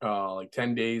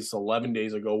 10 days, 11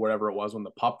 days ago, whatever it was, when the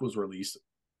pup was released,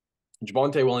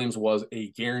 Javonte Williams was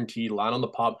a guaranteed line on the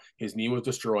pup. His knee was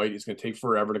destroyed. It's going to take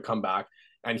forever to come back.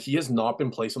 And he has not been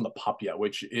placed on the pup yet,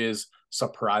 which is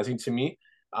surprising to me.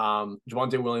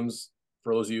 Javonte Williams,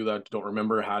 for those of you that don't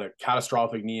remember, had a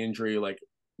catastrophic knee injury, like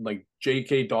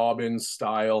J.K. Dobbins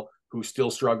style, who's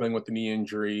still struggling with the knee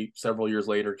injury several years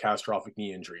later, catastrophic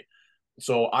knee injury.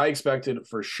 So I expected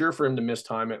for sure for him to miss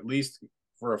time, at least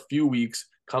for a few weeks,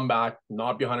 come back,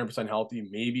 not be 100% healthy,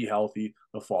 maybe healthy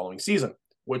the following season,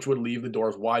 which would leave the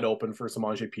doors wide open for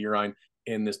Samaje Perine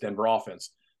in this Denver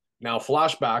offense. Now,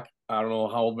 flashback, I don't know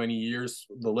how many years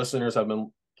the listeners have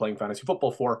been playing fantasy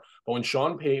football for, but when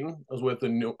Sean Payton was with the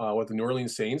New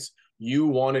Orleans Saints, you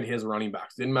wanted his running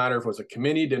backs. Didn't matter if it was a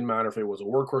committee, didn't matter if it was a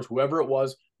workhorse, whoever it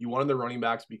was, you wanted the running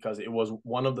backs because it was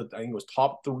one of the, I think it was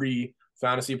top 3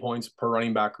 fantasy points per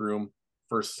running back room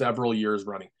for several years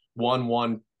running.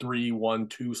 1-1, 3-1,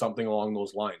 2, something along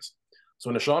those lines. So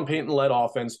in a Sean Payton-led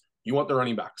offense, you want the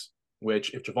running backs,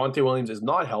 which if Javonte Williams is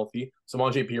not healthy,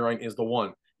 Samaje Perine is the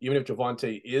one. Even if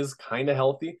Javonte is kind of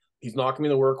healthy, he's not going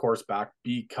to be the workhorse back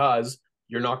because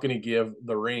you're not going to give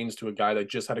the reins to a guy that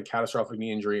just had a catastrophic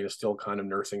knee injury and is still kind of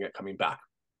nursing it coming back.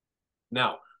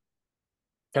 Now,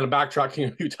 kind of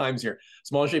backtracking a few times here,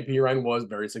 Samaje Perine was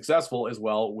very successful as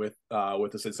well with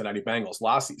the Cincinnati Bengals.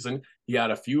 Last season, he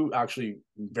had a few actually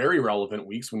very relevant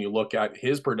weeks when you look at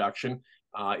his production.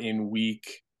 In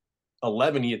week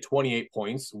 11, he had 28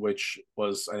 points, which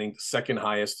was, I think, the second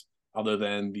highest other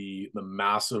than the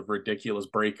massive, ridiculous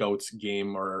breakouts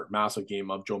game or massive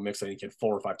game of Joe Mixon. He had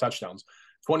 4 or 5 touchdowns.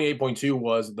 28.2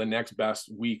 was the next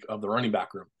best week of the running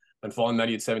back room. And following that,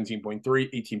 he had 17.3,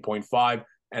 18.5,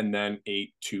 and then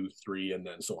 8, 2, 3, and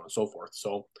then so on and so forth.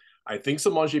 So I think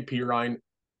Samaje Perine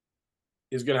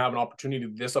is going to have an opportunity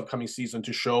this upcoming season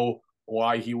to show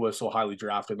why he was so highly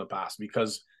drafted in the past,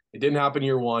 because it didn't happen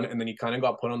year one, and then he kind of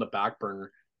got put on the back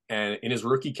burner. And in his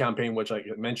rookie campaign, which I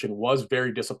mentioned was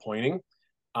very disappointing,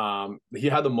 he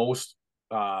had the most,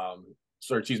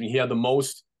 he had the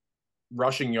most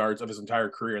rushing yards of his entire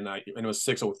career in that, and it was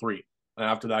 603. And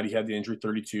after that, he had the injury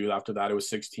 32. After that, it was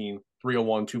 16,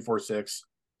 301, 246,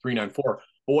 394.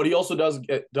 But what he also does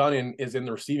get done is in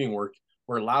the receiving work,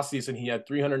 where last season he had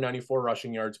 394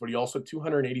 rushing yards, but he also had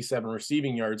 287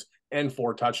 receiving yards and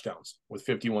 4 touchdowns with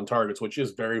 51 targets, which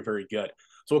is very, very good.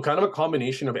 So kind of a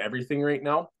combination of everything right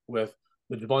now with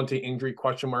the Devontae injury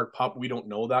question mark pup. We don't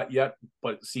know that yet,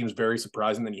 but it seems very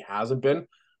surprising that he hasn't been,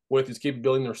 with his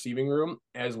capability in the receiving room,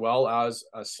 as well as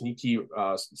a sneaky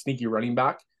running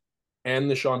back.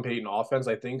 And the Sean Payton offense,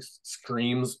 I think,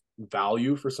 screams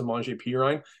value for Samaje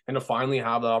Perine, and to finally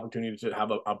have the opportunity to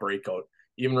have a breakout.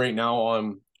 Even right now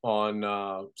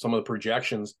on some of the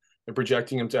projections, they're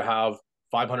projecting him to have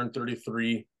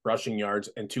 533 rushing yards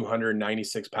and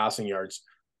 296 passing yards,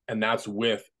 and that's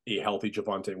with a healthy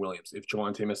Javonte Williams. If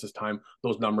Javonte misses time,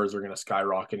 those numbers are going to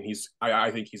skyrocket. And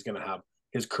I think he's going to have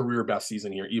his career best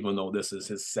season here, even though this is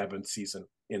his 7th season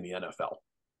in the NFL.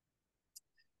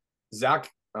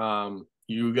 Zach,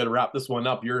 you got to wrap this one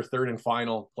up. Your third and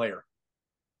final player.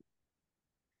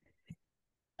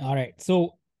 All right.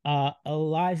 So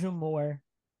Elijah Moore,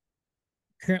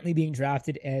 currently being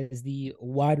drafted as the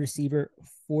wide receiver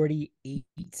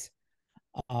 48.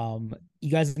 You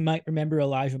guys might remember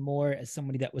Elijah Moore as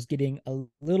somebody that was getting a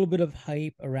little bit of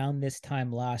hype around this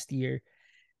time last year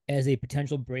as a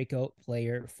potential breakout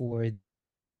player for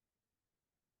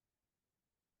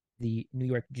the New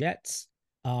York Jets.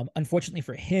 Unfortunately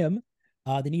for him,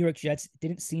 the New York Jets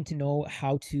didn't seem to know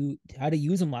how to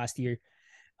use him last year.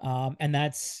 And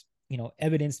that's,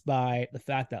 evidenced by the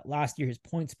fact that last year his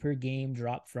points per game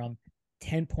dropped from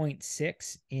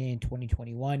 10.6 in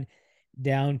 2021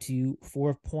 down to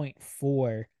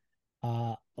 4.4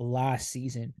 last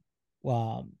season.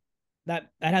 That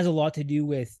has a lot to do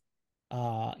with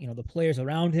the players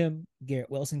around him, Garrett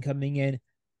Wilson coming in,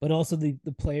 but also the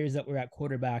players that were at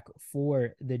quarterback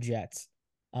for the Jets,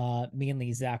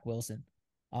 mainly Zach Wilson.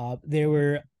 There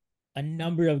were a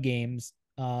number of games,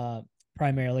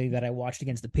 primarily that I watched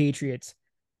against the Patriots,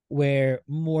 where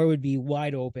Moore would be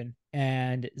wide open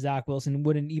and Zach Wilson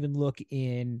wouldn't even look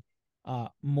in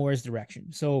Moore's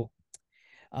direction. So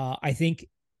I think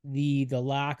the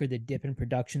lack or the dip in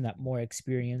production that Moore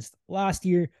experienced last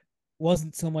year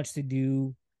wasn't so much to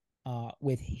do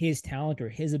with his talent or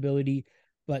his ability,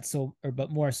 but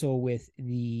more so with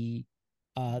the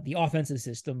offensive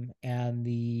system and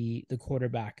the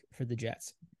quarterback for the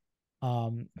Jets.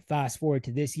 Fast forward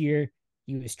to this year,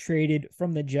 he was traded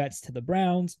from the Jets to the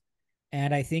Browns,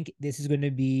 and I think this is going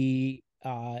to be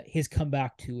his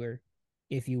comeback tour,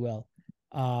 if you will.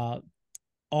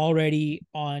 Already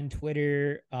on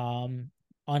Twitter, on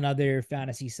other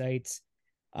fantasy sites,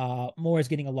 Moore is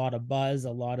getting a lot of buzz,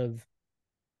 a lot of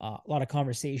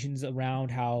conversations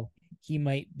around how he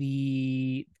might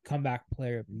be comeback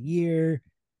player of the year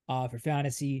for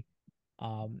fantasy.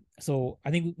 So I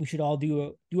think we should all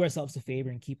do ourselves a favor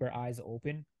and keep our eyes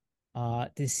open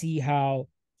to see how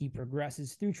he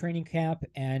progresses through training camp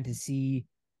and to see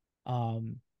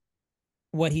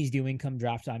what he's doing come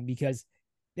draft time, because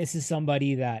this is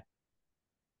somebody that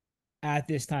at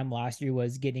this time last year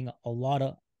was getting a lot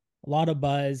of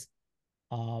buzz,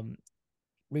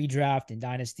 redraft and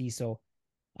dynasty. So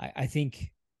I think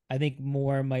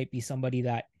Moore might be somebody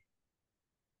that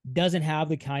doesn't have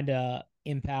the kind of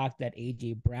impact that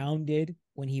AJ Brown did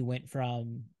when he went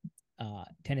from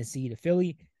Tennessee to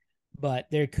Philly, but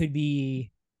there could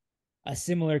be a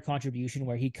similar contribution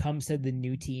where he comes to the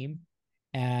new team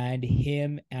and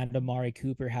him and Amari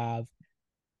Cooper have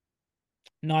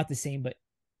not the same, but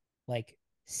like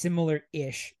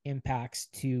similar-ish impacts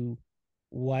to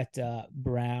what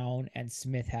Brown and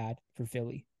Smith had for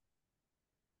Philly.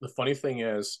 The funny thing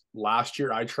is, last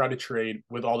year I tried to trade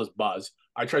with all this buzz.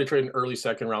 I tried to trade an early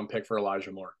 2nd-round pick for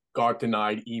Elijah Moore. Got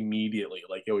denied immediately.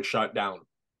 Like, it was shut down.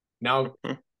 Now,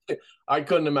 I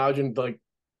couldn't imagine, like,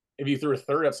 if you threw a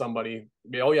 3rd at somebody,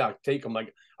 oh yeah, take him.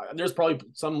 Like, there's probably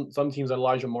some teams that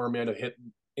Elijah Moore might have hit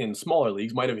in smaller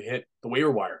leagues, might have hit the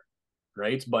waiver wire,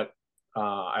 right? But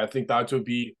I think that would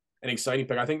be an exciting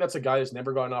pick. I think that's a guy that's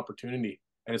never got an opportunity.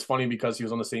 And it's funny because he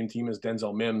was on the same team as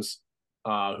Denzel Mims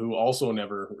who also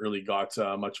never really got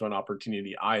much of an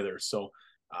opportunity either. So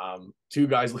two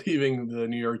guys leaving the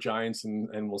New York Giants,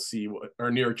 and we'll see what,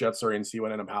 or New York Jets, sorry, and see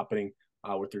what ended up happening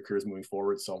with their careers moving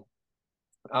forward. So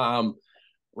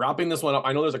wrapping this one up,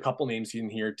 I know there's a couple names in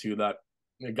here too that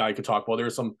a guy could talk about.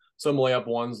 There's some layup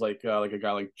ones like a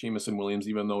guy like Jamison Williams,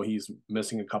 even though he's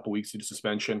missing a couple weeks due to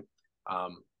suspension.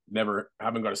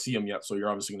 Haven't got to see him yet, so you're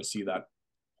obviously going to see that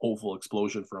hopeful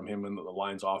explosion from him in the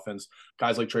Lions offense.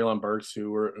 Guys like Treylon Burks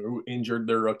who injured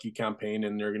their rookie campaign,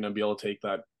 and they're going to be able to take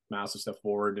that massive step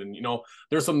forward. And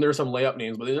there's some layup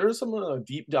names, but there's some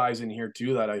deep dives in here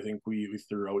too that I think we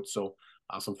threw out. So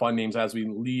some fun names as we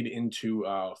lead into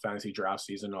fantasy draft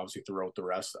season, obviously throughout the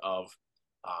rest of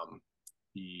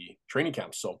the training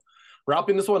camps. So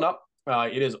wrapping this one up,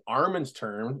 it is Armin's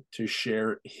turn to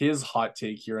share his hot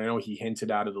take here. I know he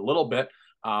hinted at it a little bit,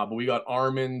 but we got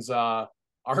Armin's hot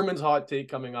take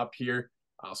coming up here.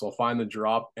 So I'll find the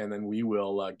drop, and then we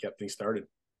will get things started.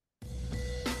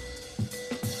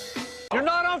 You're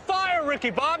not on fire,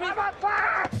 Ricky Bobby. I'm on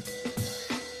fire.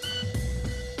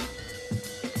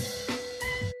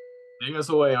 Take us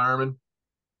away, Armin.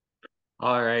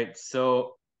 All right,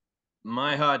 so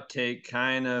my hot take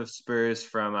kind of spurs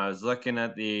from I was looking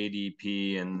at the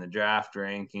ADP and the draft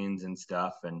rankings and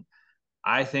stuff, and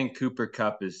I think Cooper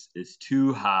Kupp is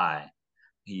too high.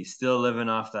 He's still living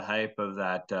off the hype of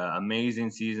that amazing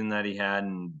season that he had,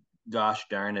 and gosh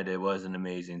darn it, it was an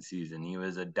amazing season. He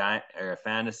was a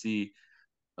fantasy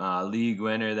league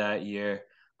winner that year,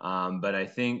 but I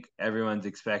think everyone's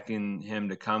expecting him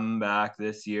to come back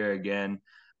this year again,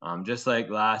 just like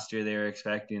last year they were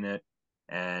expecting it,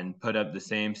 and put up the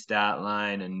same stat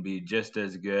line and be just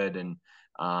as good. And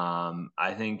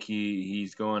I think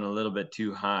he's going a little bit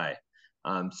too high.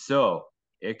 So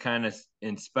it kind of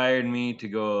inspired me to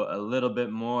go a little bit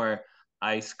more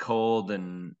ice cold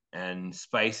and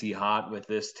spicy hot with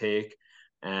this take.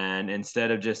 And instead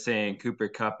of just saying Cooper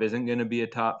Kupp isn't going to be a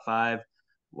top 5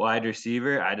 wide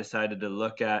receiver, I decided to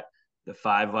look at the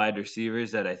 5 wide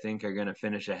receivers that I think are going to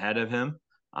finish ahead of him.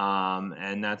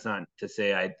 And that's not to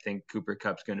say I think Cooper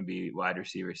Kupp's going to be wide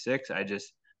receiver 6. I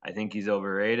think he's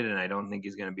overrated, and I don't think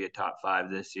he's going to be a top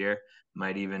 5 this year.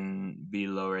 Might even be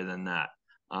lower than that.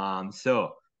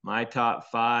 So my top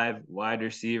 5 wide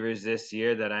receivers this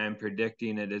year that I am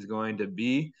predicting it is going to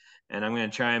be, and I'm going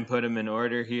to try and put them in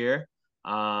order here.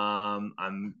 I'm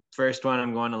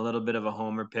going a little bit of a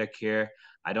homer pick here.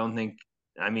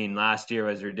 Last year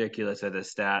was ridiculous at the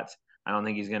stats. I don't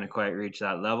think he's going to quite reach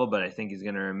that level, but I think he's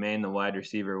going to remain the wide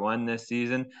receiver 1 this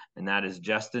season, and that is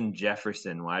Justin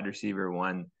Jefferson, wide receiver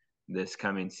 1 this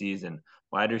coming season.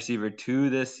 Wide receiver 2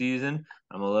 this season,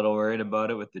 I'm a little worried about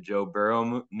it with the Joe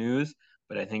Burrow news,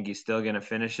 but I think he's still going to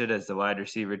finish it as the wide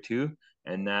receiver 2,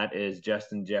 and that is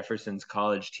Justin Jefferson's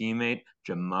college teammate,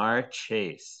 Jamar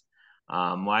Chase.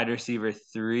 Wide receiver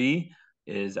 3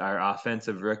 is our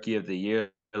offensive rookie of the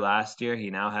year last year. He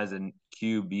now has a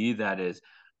QB that is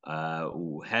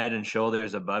head and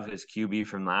shoulders above his QB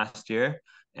from last year,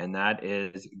 and that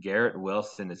is Garrett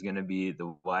Wilson is going to be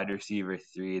the wide receiver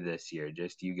 3 this year.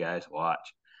 Just you guys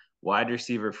watch. Wide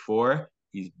receiver 4,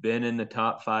 he's been in the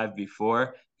top 5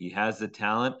 before. He has the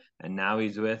talent, and now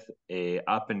he's with a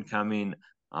up and coming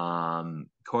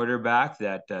quarterback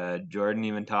that Jordan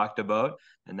even talked about,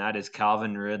 and that is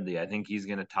Calvin Ridley. I think he's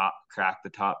going to crack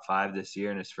the top 5 this year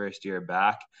in his first year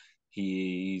back.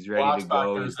 He's ready to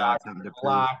go. He's got something to prove.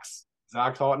 Relax.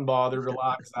 Zach's hot and bothered.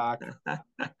 Relax, Zach.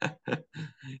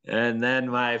 And then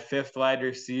my 5th wide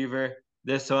receiver.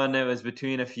 This one, it was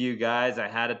between a few guys. I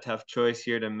had a tough choice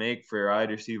here to make for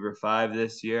wide receiver 5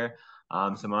 this year.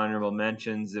 Some honorable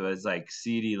mentions. It was like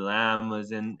CeeDee Lamb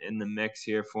was in the mix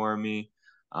here for me,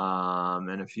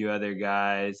 and a few other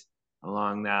guys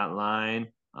along that line.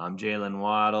 Jalen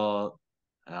Waddle,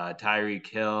 Tyreek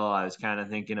Hill, I was kind of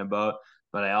thinking about,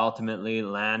 but I ultimately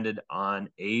landed on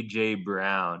A.J.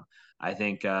 Brown. I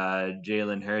think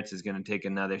Jalen Hurts is going to take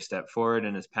another step forward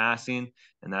in his passing,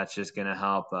 and that's just going to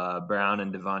help Brown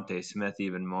and Devontae Smith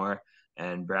even more.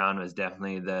 And Brown was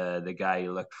definitely the guy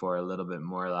you looked for a little bit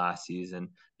more last season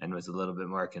and was a little bit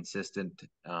more consistent,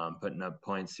 putting up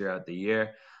points throughout the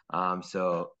year.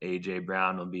 So A.J.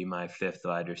 Brown will be my 5th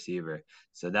wide receiver.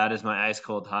 So that is my ice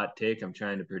cold hot take. I'm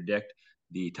trying to predict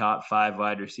the top 5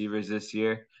 wide receivers this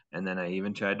year, and then I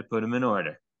even tried to put them in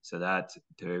order. So that's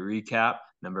to recap: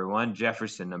 number 1,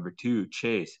 Jefferson; number 2,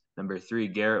 Chase; number 3,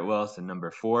 Garrett Wilson;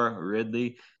 number 4,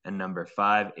 Ridley; and number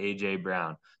 5, A.J.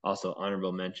 Brown. Also,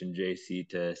 honorable mention JC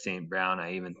to St. Brown.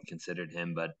 I even considered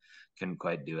him, but couldn't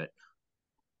quite do it.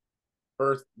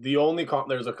 First,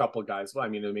 there's a couple of guys. Well, I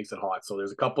mean, it makes it hot. So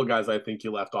there's a couple of guys I think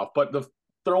you left off. But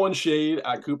throwing shade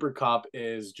at Cooper Kupp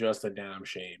is just a damn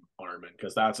shame, Armin,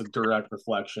 because that's a direct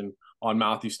reflection on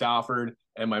Matthew Stafford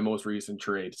and my most recent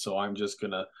trade. So I'm just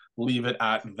gonna leave it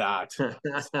at that.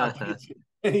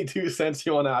 Any 2 cents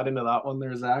you want to add into that one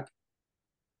there, Zach?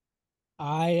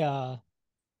 I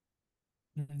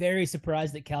very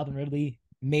surprised that Calvin Ridley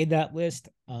made that list.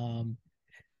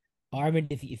 Armin,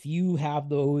 if you have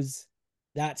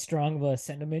that strong of a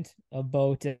sentiment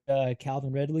about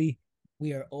Calvin Ridley,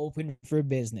 we are open for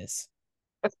business.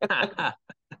 The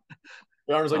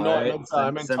Armin's like, All no, right.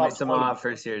 I meant Send me top some 20.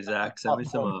 offers here, Zach. Send me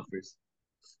some offers.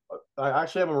 I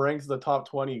actually have him ranked as the top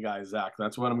 20 guy, Zach.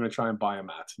 That's what I'm going to try and buy him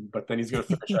at. But then he's going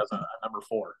to finish as a number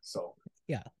 4. So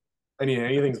yeah,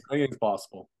 anything's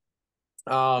possible.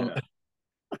 Yeah.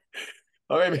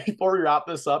 Okay, before we wrap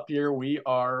this up here, we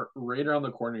are right around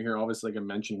the corner here. Obviously, like I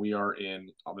mentioned, we are in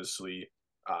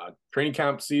training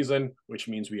camp season, which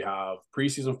means we have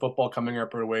preseason football coming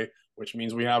up right away, which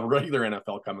means we have regular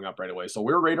NFL coming up right away. So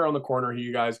we're right around the corner here,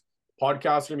 you guys.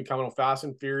 Podcasts are going to be coming out fast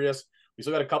and furious. We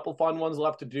still got a couple fun ones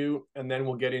left to do, and then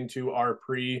we'll get into our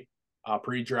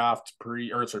pre-fantasy draft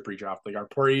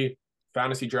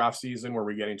season, where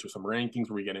we get into some rankings,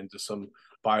 where we get into some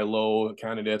buy low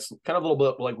candidates, kind of a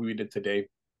little bit like we did today.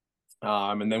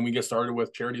 And then we get started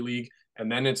with charity league,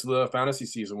 and then it's the fantasy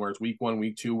season, where it's week 1,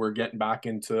 week 2. We're getting back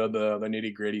into the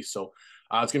nitty gritty. So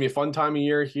it's gonna be a fun time of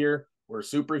year here. We're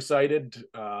super excited.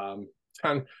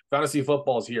 Fantasy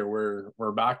football is here.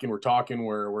 We're back and we're talking.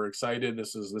 We're excited.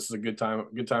 This is a good time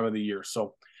of the year.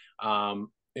 So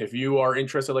if you are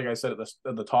interested, like I said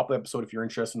at the top of the episode, if you're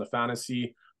interested in the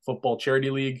fantasy football charity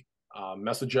league,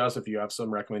 message us if you have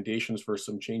some recommendations for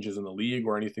some changes in the league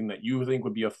or anything that you think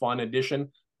would be a fun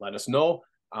addition. Let us know,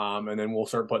 and then we'll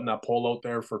start putting that poll out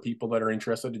there for people that are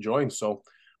interested to join. So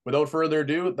without further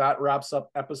ado, that wraps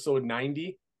up episode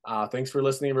 90. Thanks for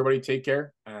listening, everybody. Take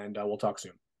care, and we'll talk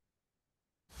soon.